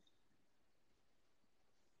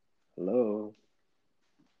 Hello?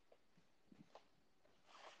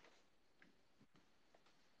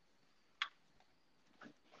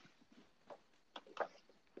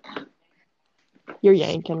 You're What?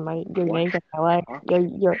 yanking my leg. Huh? Huh?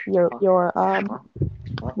 You're Huh? Huh?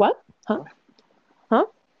 what? Huh? Huh? Huh?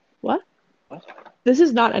 What? What? This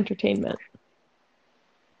is not entertainment.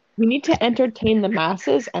 We need to entertain the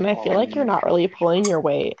masses, and I feel like you're not really pulling your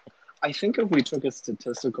weight. I think if we took a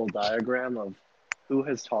statistical diagram of who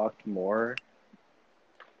has talked more,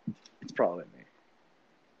 it's probably me.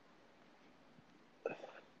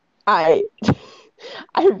 I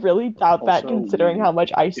I really doubt that Also, considering how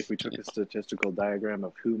much I if we speak. took a statistical diagram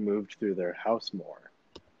of who moved through their house more,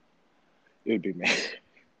 it would be me.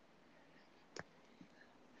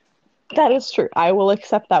 That is true. I will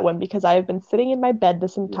accept that one because I have been sitting in my bed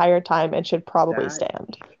this Yeah, entire time and should probably that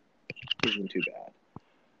stand. isn't too bad.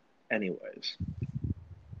 Anyways,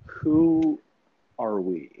 who are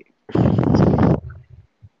we?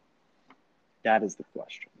 That is the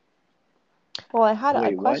question. Well, I had a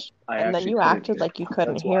Wait, what? question I and then actually you couldn't acted hear. like you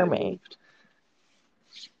couldn't That's why hear I me. moved.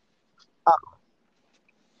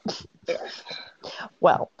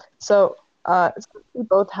 Well, so since we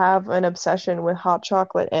both have an obsession with hot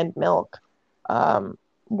chocolate and milk,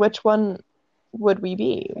 which one would we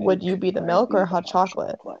be? I Would you think be the I'd milk be or the hot hot chocolate?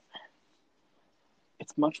 chocolate.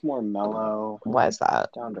 It's much more mellow, Why is that?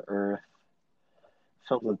 down to earth,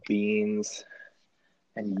 filled with beans,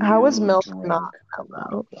 and How is you milk not drink a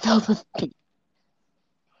lot of mellow? them. Filled with pee.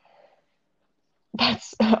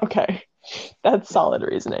 That's okay. That's Yeah. solid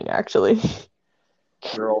reasoning, actually.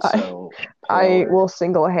 You're I also I paler. will You're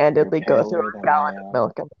single-handedly go through paler a than I gallon of am.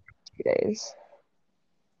 milk in 2 days.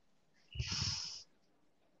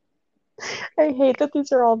 I hate that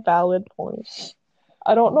these are all valid points.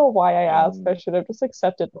 I don't know why I asked. I And should have just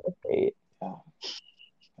accepted my fate. yeah,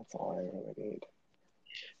 that's all I really need.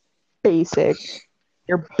 Basic.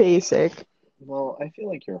 You're basic. Well, I feel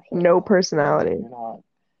like you're whole No milk. personality. You're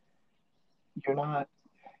not,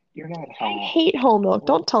 you're not I half. hate whole milk. Well,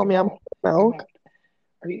 Don't tell me I'm whole you're milk. not.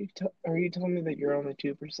 Are you telling me that you're only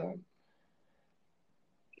 2%?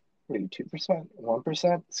 What are you 2%?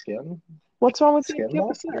 1% skim? What's wrong with being Skim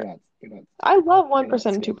milk? 2%? You're not. I love You're not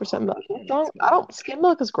 1% and skim milk. 2% milk. You're What's not wrong? skim I milk. don't, skim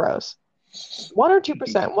milk is gross. 1 or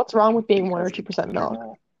 2%. What's wrong with being 1 or Because 2% you're milk?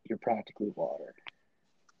 not. You're practically water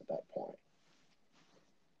at that point.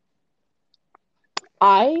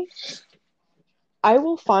 I I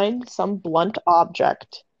will find some blunt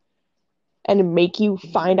object and make you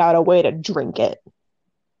find out a way to drink it.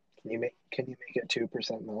 Can you make it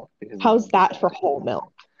 2% milk? Because that How's would be that for better. whole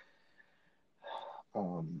milk?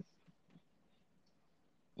 Um,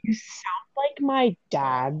 You sound like my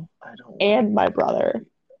dad I don't want and my to brother. be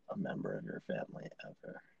a member of your family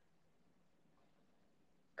ever,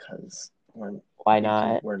 because Why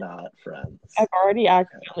not? we're not friends. I've already Okay,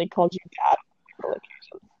 accidentally called you dad on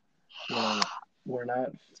we're not we're not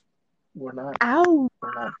we're not Ow,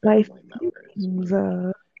 we're not my family members. feelings.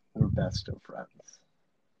 We're best of friends.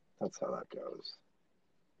 That's how that goes.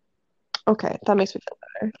 Okay, that makes me feel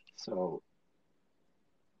better. So,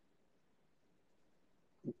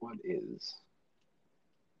 what is?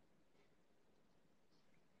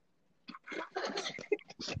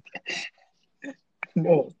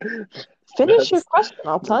 No, Finish your that's question.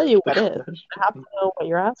 I'll tell that's you the what is. I have to question. know what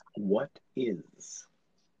you're asking. What is?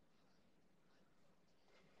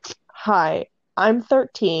 Hi, I'm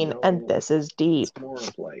 13 and No, this is it's deep. more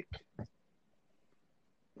of like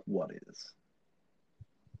what is.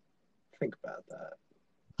 Think about that.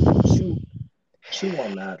 Chew chew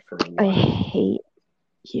on that for a I while. hate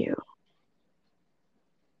you.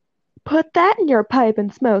 Put that in your pipe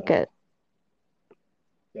and smoke Oh, it.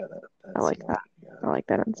 yeah, I that's like smart. that. Yeah, I like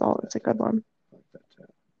that I like insult. that It's a too. good one. I like that too.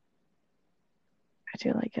 I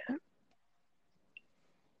do like it.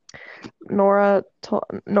 Nora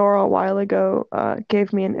a while ago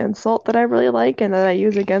gave me an insult that I really like and that I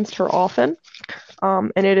use against her often.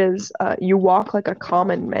 And it is you walk like a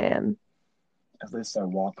common man. At least I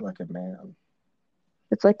walk like a man,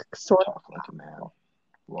 It's like sort talk like a man,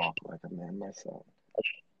 walk like a man myself.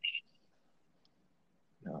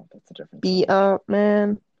 No, that's a of different be song. a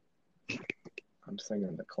man. I'm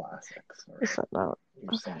singing the classics. Or Is that not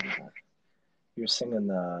you're okay? singing the. You're singing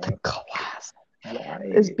the. Classic.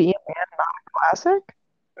 Is Why? be a man not a classic?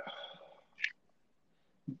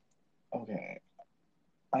 Okay,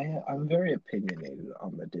 I'm very opinionated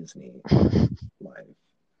on the Disney live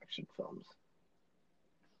action films.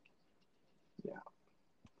 Yeah.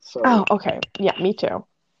 Oh, So, okay. Yeah, me too.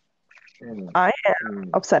 mm, I am mm,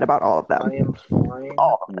 upset about all of I them. am fine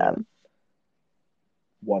All of with them.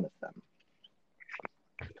 one of them,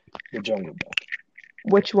 The Jungle Book.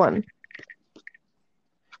 Which one?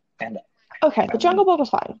 And Okay, the I'm Jungle Book was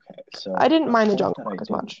fine. okay. I So didn't the mind the part Jungle that I Book as didn't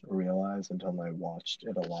much. realize until I watched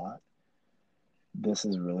it a lot this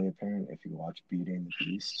is really apparent if you watch Beauty and the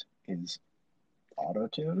Beast, is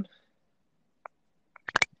auto-tune.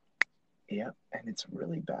 Yep, and it's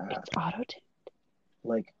really bad. It's auto tune.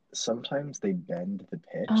 Like sometimes they bend the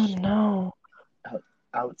Oh pitch no. out,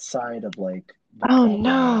 outside of like the Oh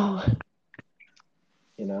proper note, no.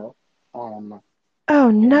 you know? Um, Oh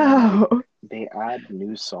and then like no. they add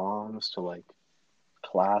new songs to like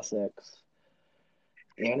classics.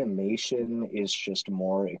 Animation is just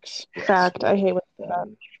more Fact. I expressive hate when that.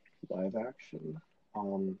 than live action.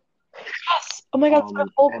 Um, Yes. Oh my God, that's my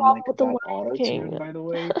whole and problem like with the that Lion auto tune, King. by the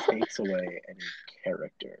way, takes away any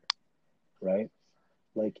character, right?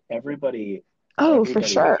 Like Oh, for everybody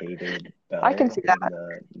sure. hated I can Belle see that.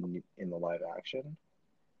 in the live action,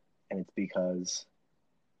 and it's because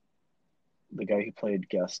the guy who played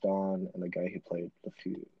Gaston and the guy who played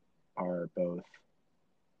LeFou are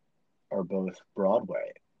both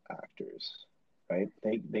Broadway actors, right?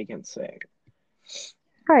 They can sing,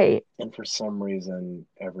 Right. and for some reason,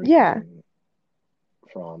 Yeah. everything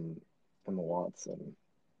from Emma Watson,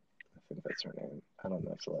 I think that's her name. I don't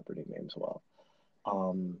know celebrity names well.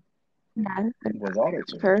 Um, Yeah. was auto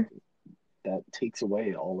tuned. Her. That takes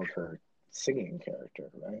away all of her singing character,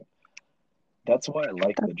 right? That's why I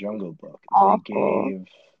like That's the Jungle Book. They awful. gave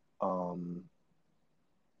um,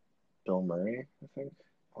 Bill Murray, I think,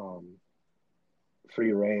 um,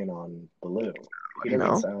 free reign on Baloo. He doesn't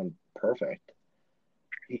No. sound perfect,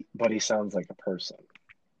 but he sounds like a person,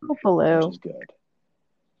 Oh, which Baloo. is good.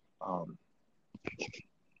 Um,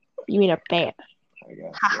 You mean a bear? I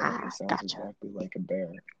guess, yeah, he Haha. sounds Gotcha. exactly like a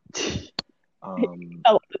bear. Um,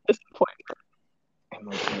 I love it at this point. and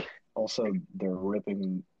like also they're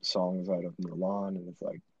ripping songs out of Mulan, and it's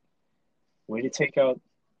like way to take out.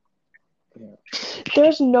 Yeah,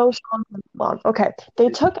 There's no song in Mulan. Okay, they they,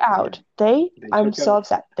 took yeah, out. they I'm took so out.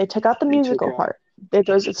 upset. They took out the They took musical out. part.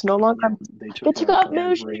 It's no longer. Yeah, they They took took out out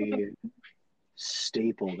Mushu. every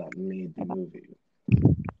staple that made the movie.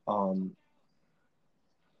 Um,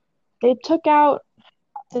 They took out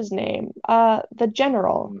what's his name? The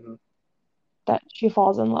general mhm, that she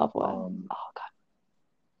falls in love with. um, Oh God,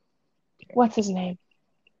 yeah, what's his name?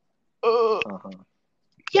 Ugh. uh-huh.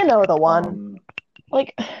 You know the one. Um,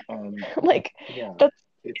 Like, and like yeah, that's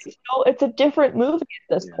it's it's a different movie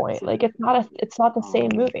at this yeah, it's point. a Like, different movie. it's not the same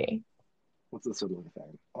movie. What's the similar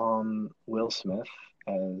thing? Will Smith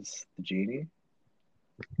as the genie.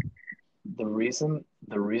 The reason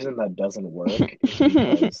that doesn't work is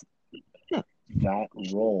because that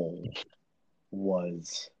role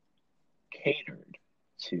was catered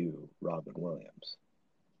to Robin Williams.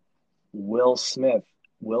 Will Smith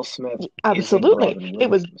Will Smith isn't Absolutely, Robin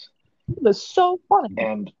Williams, it was so funny.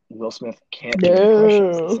 and Will Smith can't do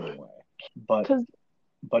impressions the No, same way. But because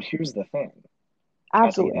here's the thing: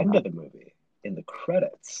 at the absolutely end not. of the movie, in the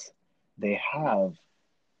credits, they have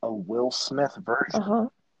a Will Smith version, Uh-huh.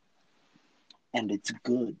 and it's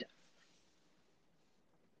good.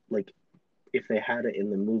 Like if they had it in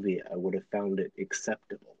the movie, I would have found it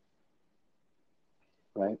acceptable,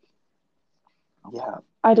 right? Yeah,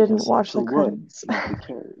 I didn't because watch who the would? credits. Nobody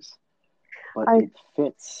cares. But I it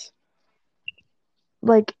fits.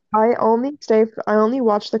 like I only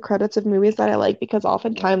watch the credits of movies that I like because Yeah,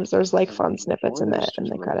 oftentimes there's like fun snippets or there's in just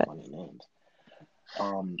the really credits. funny names.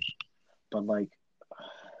 But like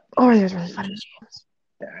Oh, these there's really are funny just names.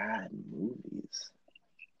 bad movies.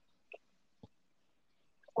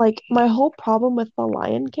 Like my whole problem with The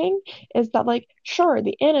Lion King is that like sure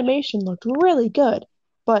the animation looked really good,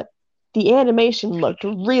 but the animation looked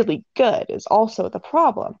really good is also the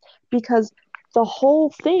problem because the whole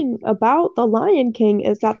thing about The Lion King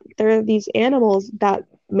is that there are these animals that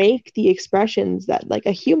make the expressions that like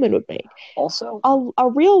a human would make. Also, A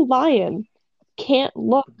real lion can't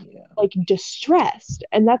look yeah, like distressed,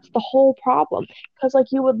 and that's the whole problem because like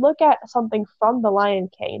you would look at something from the Lion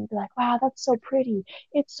King and be like, wow, that's so pretty,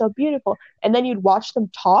 it's so beautiful, and then you'd watch them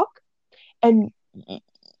talk and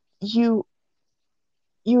you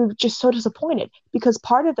you were just so disappointed because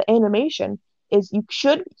part of the animation is you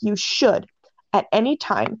should at any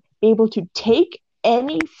time be able to take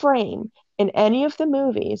any frame in any of the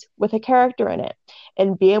movies with a character in it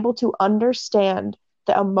and be able to understand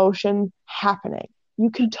the emotion happening. You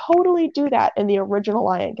can totally do that in the original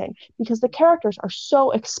Lion King because the characters are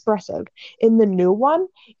so expressive. In the new one,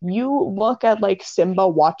 you look at like Simba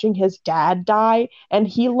watching his dad die, and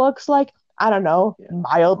he looks like, I don't know, yeah.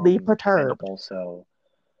 mildly And perturbed. also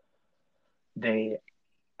they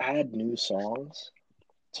add new songs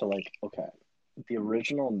to like okay, the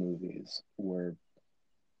original movies were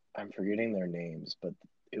I'm forgetting their names, but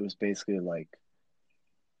it was basically like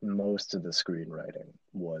most of the screenwriting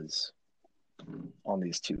was on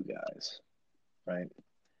these two guys. right?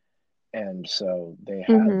 And so they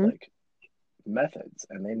had Mm-hmm. like methods,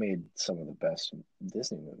 and they made some of the best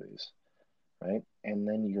Disney movies, right? And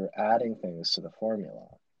then you're adding things to the formula.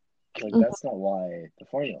 Like Hmm. that's not why the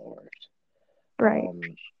formula worked. Right. Um,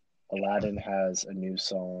 Aladdin has a new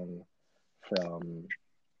song from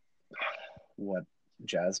what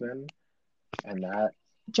Jasmine, and that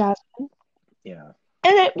Jasmine. yeah,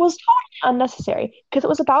 And it was totally unnecessary because it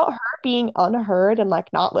was about her being unheard and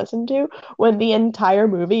like not listened to when the entire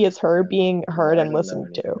movie is her being well heard I and don't know listened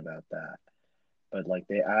anything to. about that, but like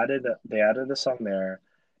they added a song there,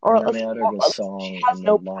 Or and at then they added a least she song has in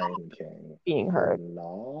The no Lion King being for heard.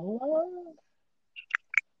 Nala.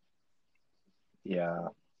 Yeah,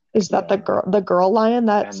 Is that yeah, the girl lion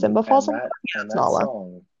that and Simba falls and in love that with? Yeah, and it's that Nala.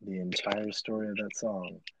 song, the entire story of that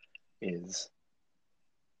song is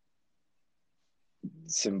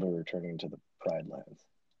Simba returning to the Pride Lands.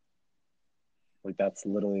 Like that's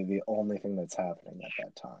literally the only thing that's happening at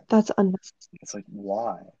that time. That's unnecessary. It's like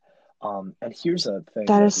why? And here's a thing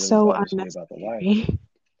That that is really so bothers me about The Lion King. unnecessary.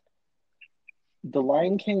 The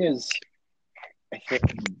Lion King is, I think,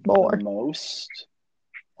 the More. most.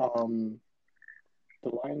 Um, The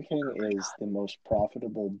Lion King is the most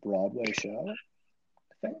profitable Broadway show.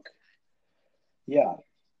 I think. Yeah,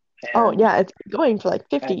 Oh and yeah, it's been going for like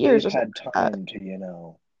 50 and they've years or something had like that. time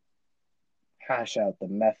to hash out the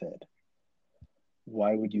method.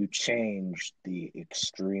 Why would you change the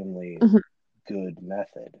extremely Hmm. good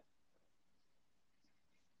method?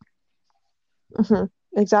 Hmm.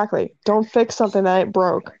 Exactly. Don't fix something that ain't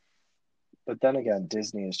broke. But then again,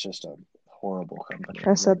 Disney is just a horrible company I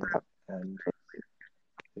in said general, that. and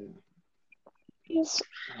yeah, Yes.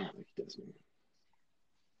 I don't like Disney.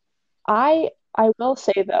 I will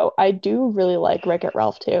say though, I do really like Wreck-It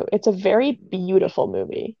Ralph too. It's a very beautiful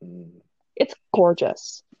movie. Mm, It's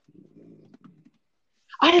gorgeous. mm.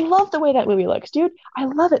 I love the way that movie looks, dude. I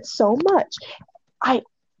love it so much. I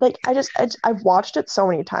I've watched it so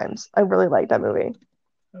many times. I really like that movie.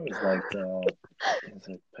 I always liked, is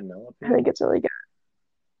it Penelope? I think Is it's really good.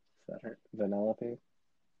 that her? Vanellope?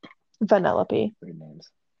 Vanellope. Weird names.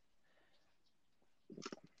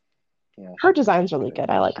 Yeah, Her design's really good.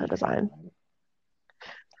 I like her cute design. design.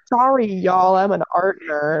 Sorry, y'all. I'm an art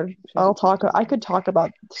nerd. She has a cute I design. could talk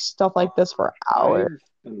about stuff like this for hours.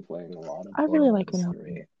 I've been playing a lot of I really like Borderlands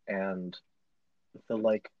Vanellope. 3, and the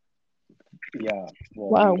like, yeah, well,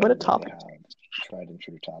 Wow, we what a don't really topic. have tried and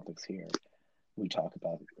true topics here. We talk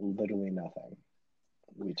about literally nothing.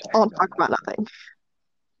 We talk I'll about talk about nothing.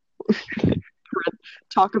 nothing.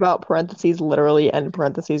 Talk about parentheses literally and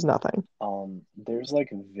parentheses nothing. There's like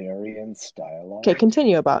variance Okay, dialogue,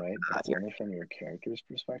 continue about right? That's your only from your character's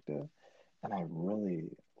perspective, and I really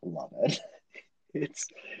love it. It's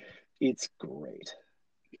it's great.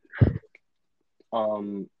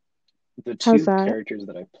 Um, the how's two that? characters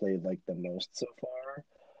that I played like the most so far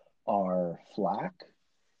are Flack.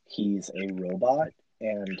 He's a robot,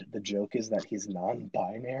 and the joke is that he's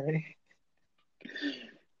non-binary,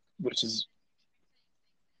 which is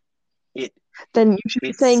it. Then you should be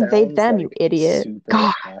It saying they sounds them, you like idiot. super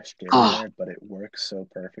God. hashed in God. there, but it works so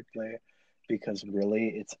perfectly because really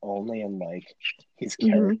it's only in like his Hmm.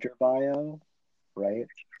 character bio, right?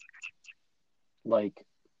 Like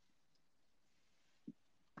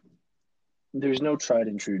there's no tried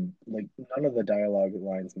and true, like none of the dialogue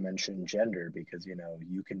lines mention gender because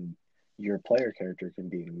your player character can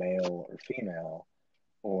be male or female,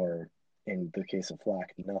 or in the case of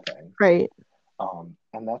Flack, nothing. Right.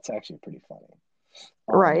 And that's actually pretty funny.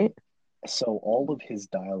 Um, Right. so all of his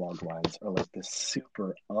dialogue lines are like this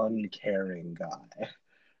super uncaring guy,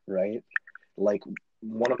 right? Like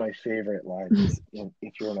one of my favorite lines is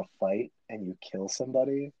if you're in a fight and you kill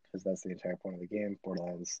somebody, because that's the entire point of the game.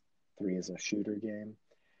 Borderlands 3 is a shooter game.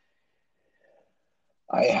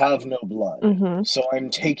 I have no blood, Hmm. so I'm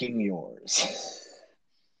taking yours.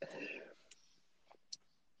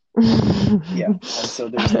 Yeah, and so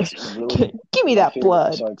there's this really Give me my that favorite.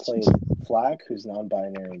 blood. So I played Flack, who's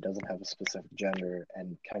non-binary, doesn't have a specific gender,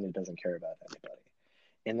 and kind of doesn't care about anybody.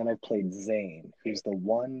 And then I played Zane, who's the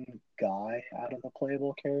one guy out of the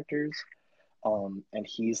playable characters. And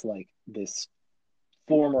he's like this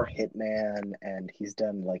former hitman, and he's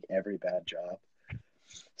done like every bad job.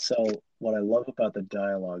 So what I love about the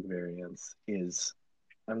dialogue variants is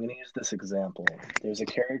I'm going to use this example. There's a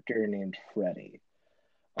character named Freddy.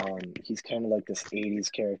 He's kind of like this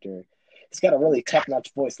 80s character. He's got a really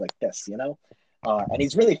top-notch voice like this. And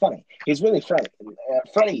he's really funny. He's really Freddy. Oh,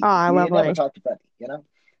 Freddy, I you love never Lenny. talk to Freddy.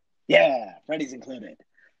 Yeah, Freddy's included.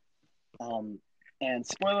 Um, and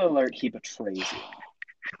spoiler alert, he betrays you.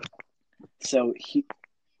 So he,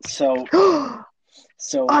 so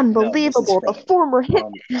So no, this is Unbelievable. The Freddy. former hit.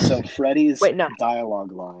 So Freddy's Wait, no.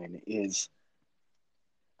 dialogue line is,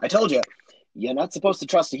 "I told you, you're not supposed to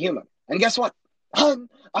trust a human. And guess what? I'm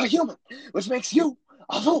a human, which makes you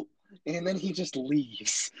a fool." And then he just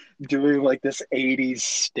leaves, doing like this 80s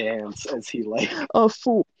stance as he like A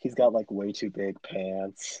fool. he's got like way too big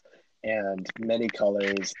pants and many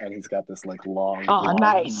colors, and he's got this like long Oh, blonde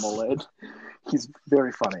nice. mullet. He's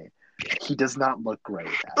very funny. He does not look great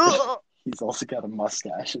at it. Ugh. He's also got a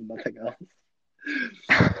mustache and nothing else.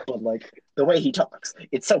 But like the way he talks,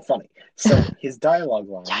 it's so funny. So his dialogue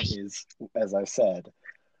line Yikes. is, as I said,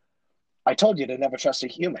 "I told you to never trust a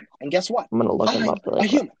human. And guess what? I'm gonna look him I'm up really a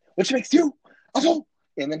quick. human, which makes you a fool."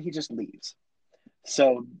 And then he just leaves.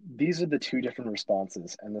 So these are the two different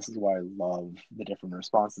responses, and this is why I love the different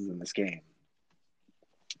responses in this game.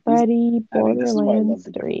 These, Freddy I mean, this is why I love Borderlands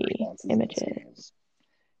the different 3 responses in this game. images.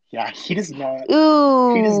 Yeah, he does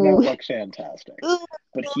Ooh. not look fantastic,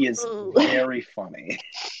 but he is Ooh. very funny.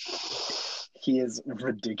 He is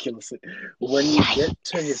ridiculously. When you get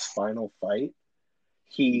to his Yikes. final fight,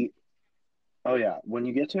 he oh yeah, when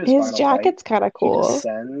you get to his His final fight, jacket's kind of he cool.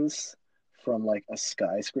 descends from like a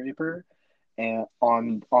skyscraper and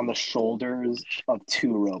on the shoulders of two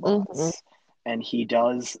Hmm. robots, and he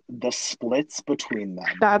does the splits between them.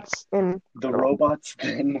 That's The incredible. robots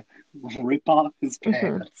then rip off his Hmm.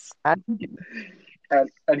 pants,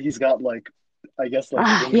 and he's got like, I guess like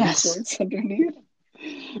Ah, booty yes. shorts underneath,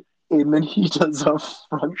 and then he does a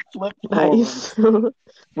front flip Nice. forwards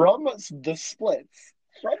from the splits.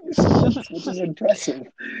 From the splits, which is impressive.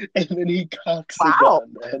 And then he cocks a Wow.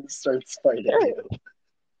 gun and starts fighting There. you.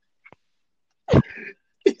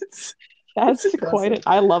 It's That's quite impressive. it.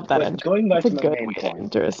 I love that But intro. going It's back a to my good main way to point,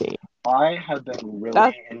 enter a scene. I have been really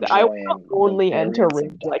That's I want enjoying to the only enter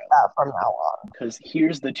variance rooms of like dialogue. that from now on. Because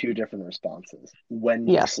here's the two different responses when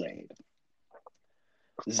Yes. betrayed.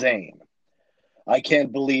 Zane, "I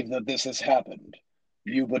can't believe that this has happened.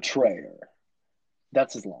 You betrayer."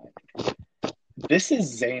 That's his line. This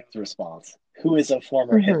is Zane's response, who is a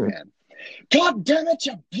former Hmm. hitman. "God damn it,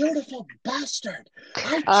 you beautiful bastard!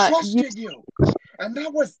 I You. trusted you, and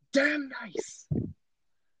that was damn nice."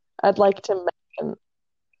 I'd like to mention.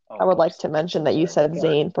 I Oh, would like to mention so that you sorry. said Go ahead.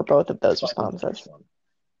 Zane for both of those Black was the first responses. one.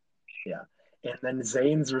 Yeah. And then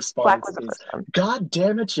Zane's Black response was the is, first one. "God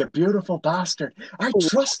damn it, you beautiful bastard! I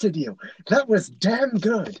trusted you. That was damn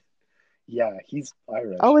good." Yeah, he's Oh,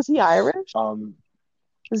 Irish. is he Irish? Um,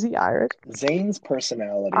 Is he Irish? Zane's I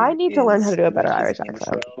personality need to learn how to is do a when better his Irish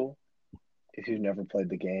accent. intro, if you've never played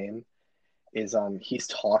the game, is he's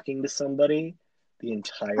talking to somebody the I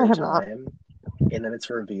entire have not. time, and then it's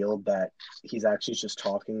revealed that he's actually just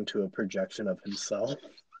talking to a projection of himself.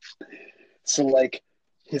 So like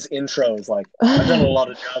his intro is like, "I've done a lot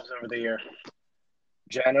of jobs over the year.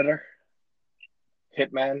 Janitor,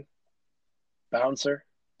 hitman, bouncer.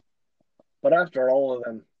 But after all of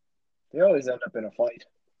them, they always end up in a fight.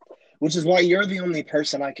 Which is why you're the only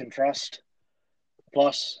person I can trust.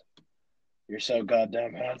 Plus, you're so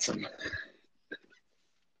goddamn handsome."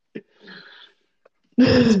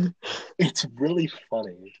 It's really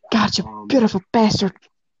funny. Gotcha, Um, beautiful bastard.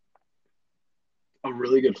 a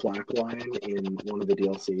really good flak line in one of the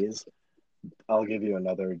DLCs. I'll give you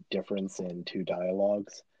another difference in two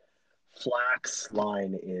dialogues. Flack's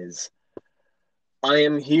line is, "I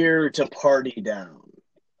am here to party down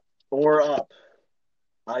or up.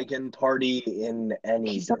 I can party in He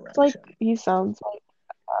any sounds like direction." he sounds like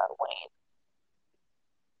Wayne.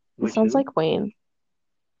 He Like sounds who? like Wayne.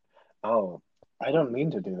 Oh, I don't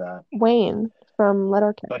mean to do that. Wayne from But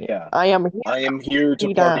Letterkenny. yeah, I am here "I am here to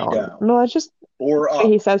to party party down. down No, it's just or the way up.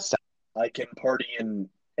 he says stuff. I can party in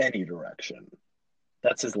any direction."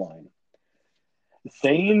 That's his line.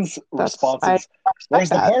 Zane's response I is, respect "Where's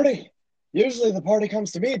the that. party? Usually the party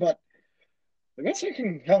comes to me, but I guess I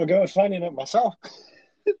can have a go at finding it myself."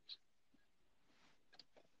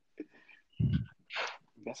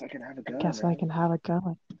 I guess I can have a I go, guess I man. can have a go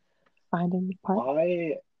at finding the part.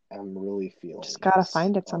 I am really feeling Just gotta this.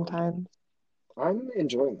 find it sometimes. I'm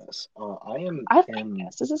enjoying this. I am I like in.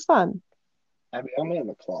 this. This is fun. I mean, I'm in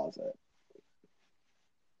the closet.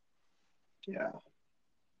 Yeah,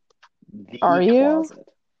 Are the you closet,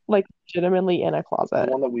 like legitimately in a the closet?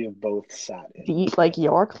 one that we have both sat in The like before.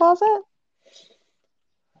 your closet?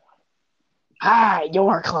 Ah,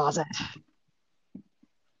 your closet.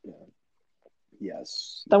 Yeah.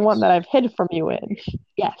 Yes, The one yes. that I've hid from you in.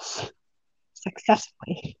 Yes,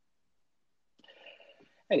 successfully.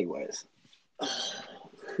 Anyways,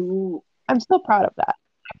 who? I'm still proud of that.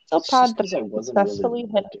 I'm still It's just proud that because I I wasn't really successfully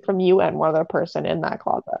hid looking. from you and one other person in that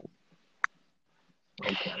closet.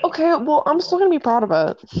 Okay. Okay, well, I'm still gonna be proud of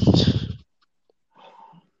it.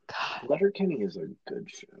 Letterkenny is a good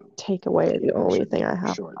show. Take away the That only should thing be I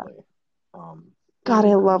have. shortly. God,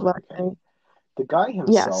 Ending I on love Letterkenny. Letterkenny. The guy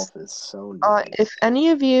Yes. himself is so If nice. any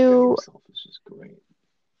of The guy you, himself is just great.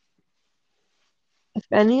 if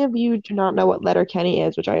any of you do not know what Letterkenny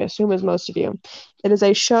is, which I assume is most of you, it is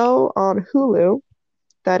a show on Hulu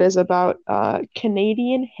that is about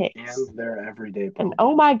Canadian hicks. And their everyday And problems.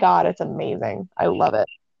 oh my God, it's amazing. I love it.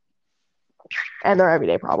 And their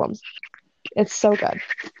everyday problems. It's so good.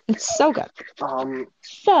 It's so good.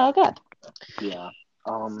 So good. Yeah.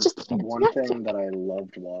 Just One fantastic. thing that I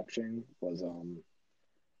loved watching was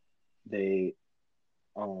they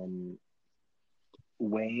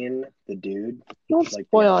Wayne, the dude, Don't like the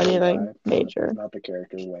spoil actual anything guy, major. not the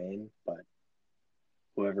character Wayne, but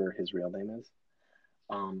whoever his real name is.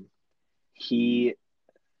 He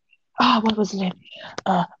What was his name?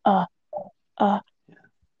 Uh, uh, uh,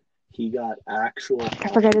 he got actual I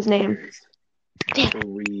forget hockey his name. players Damn. to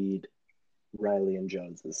read Riley and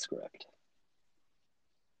Jones's script.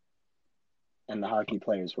 And the hockey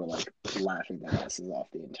players were like laughing their asses off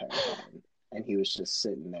the entire time. And he was just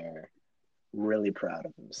sitting there really proud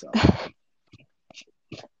of himself.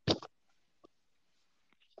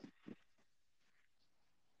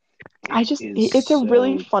 It's a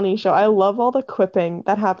really funny show. I love all the quipping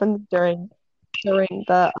that happens during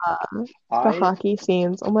the hockey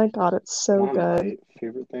scenes. Oh my God, it's so One of good. my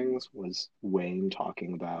favorite things was Wayne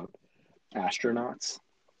talking about astronauts,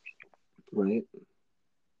 right?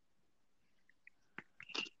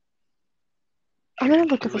 I'm gonna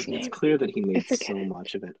look up And his like it's name. clear that he I made forget so it.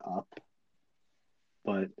 much of it up,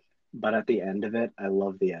 but at the end of it, I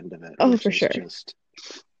love the end of it, Oh, which for is sure. just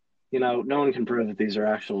no one can prove that these are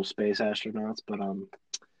actual space astronauts, but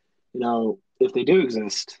if they do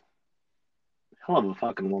exist, hell of a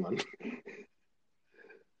fucking woman.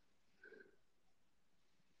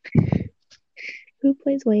 Who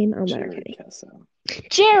plays Wayne on Jared Letterkenny? Kesso.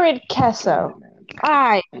 Jared Kesso. Totally, man.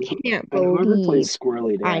 I And can't whoever believe plays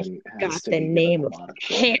Squirrely I Dan has got to the be given name a of lot of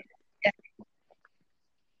him.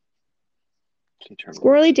 credit.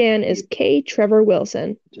 Squirrely Dan is K. Trevor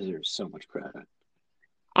Wilson. Deserves so much credit.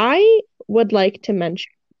 I would like to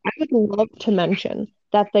mention, I would love to mention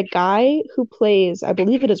that the guy who plays, I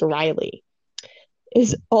believe it is Riley,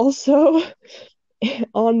 is also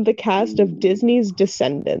on the cast of Disney's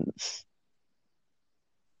Descendants.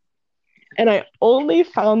 And I only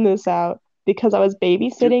found this out because I was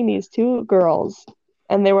babysitting these two girls,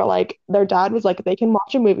 and they were like, their dad was like, they can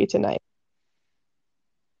watch a movie tonight.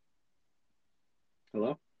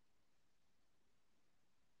 Hello?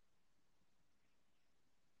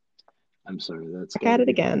 I'm sorry, that's Look got at to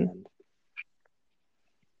it be my again.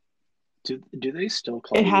 end. Do they still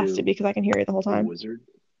call It has to you because I can hear you the whole a time. wizard?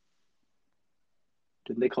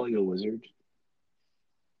 Didn't they call you a wizard?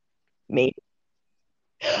 Me.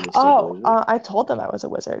 Do they still believe it? I told them I was a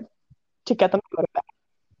wizard to get them to go to bed.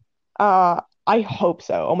 I hope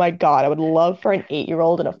so. Oh my God, I would love for an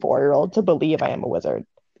 8-year-old and a 4-year-old to believe I am a wizard.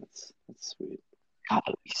 That's sweet. God,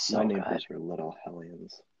 that would be so My good. neighbors were little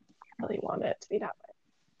hellions. I really want it to be that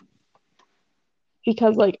way.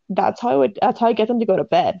 Because like that's how I get them to go to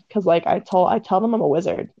bed. Because like I tell them I'm a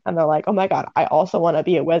wizard, and they're like, oh my God, I also want to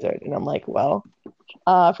be a wizard. And I'm like, well,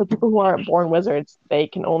 for people who aren't born wizards, they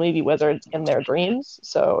can only be wizards in their dreams.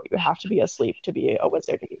 So you have to be asleep to be a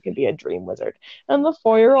wizard, and you can be a dream wizard. And the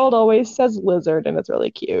 4-year-old always says lizard, and it's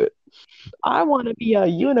really cute. I want to be a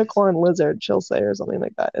unicorn lizard, she'll say, or something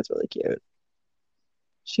like that. It's really cute.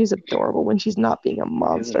 She's adorable when she's not being a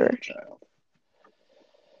monster. Child.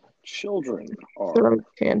 Children Throw are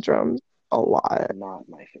tantrums a lot. not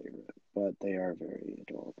my favorite, but they are very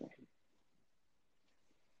adorable.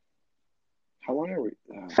 How long are we?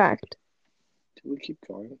 Fact. Do we keep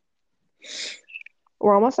going?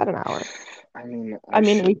 We're almost at an hour. I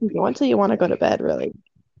mean, we can go until you want to go to bed, really.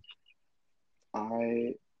 Do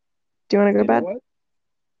you want to go to bed? What?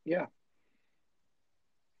 Yeah.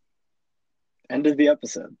 End of the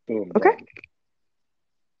episode. Boom. Okay.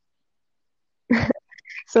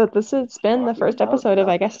 So this has been the first episode of,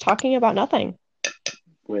 I guess, talking about nothing.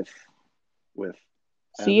 With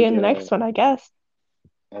See you in the next one, I guess.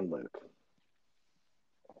 And Luke.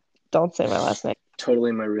 Don't say my last name.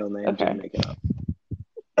 Totally my real name. Okay. Didn't make it up.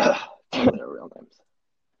 Totally our real names.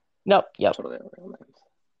 Nope. Yep. Totally our real names.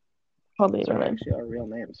 Totally real names. Actually, our real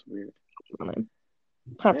names. Weird. Real name.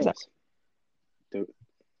 100%.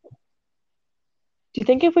 Do you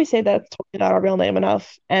think if we say that it's totally not our real name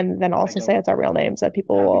enough, and then also say it's our real names, that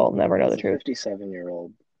people will never know the truth?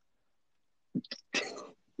 57-year-old.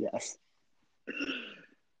 Yes.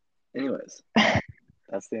 Anyways,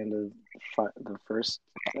 that's the end of the first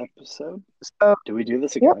episode. So, do we do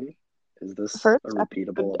this again? Is this First a episode,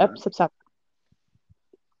 repeatable event? episode 7.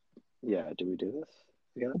 Yeah, do we do this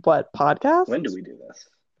again? What, When do podcast? we do this?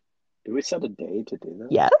 Do we set a day to do this?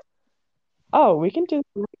 Yes. Oh, we can do.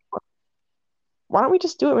 Why don't we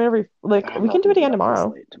just do it whenever like I'm we not can do going it to be again up this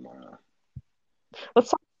tomorrow. late tomorrow. Let's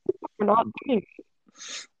talk we're not doing.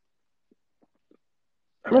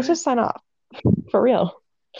 All Let's right. just sign off for real.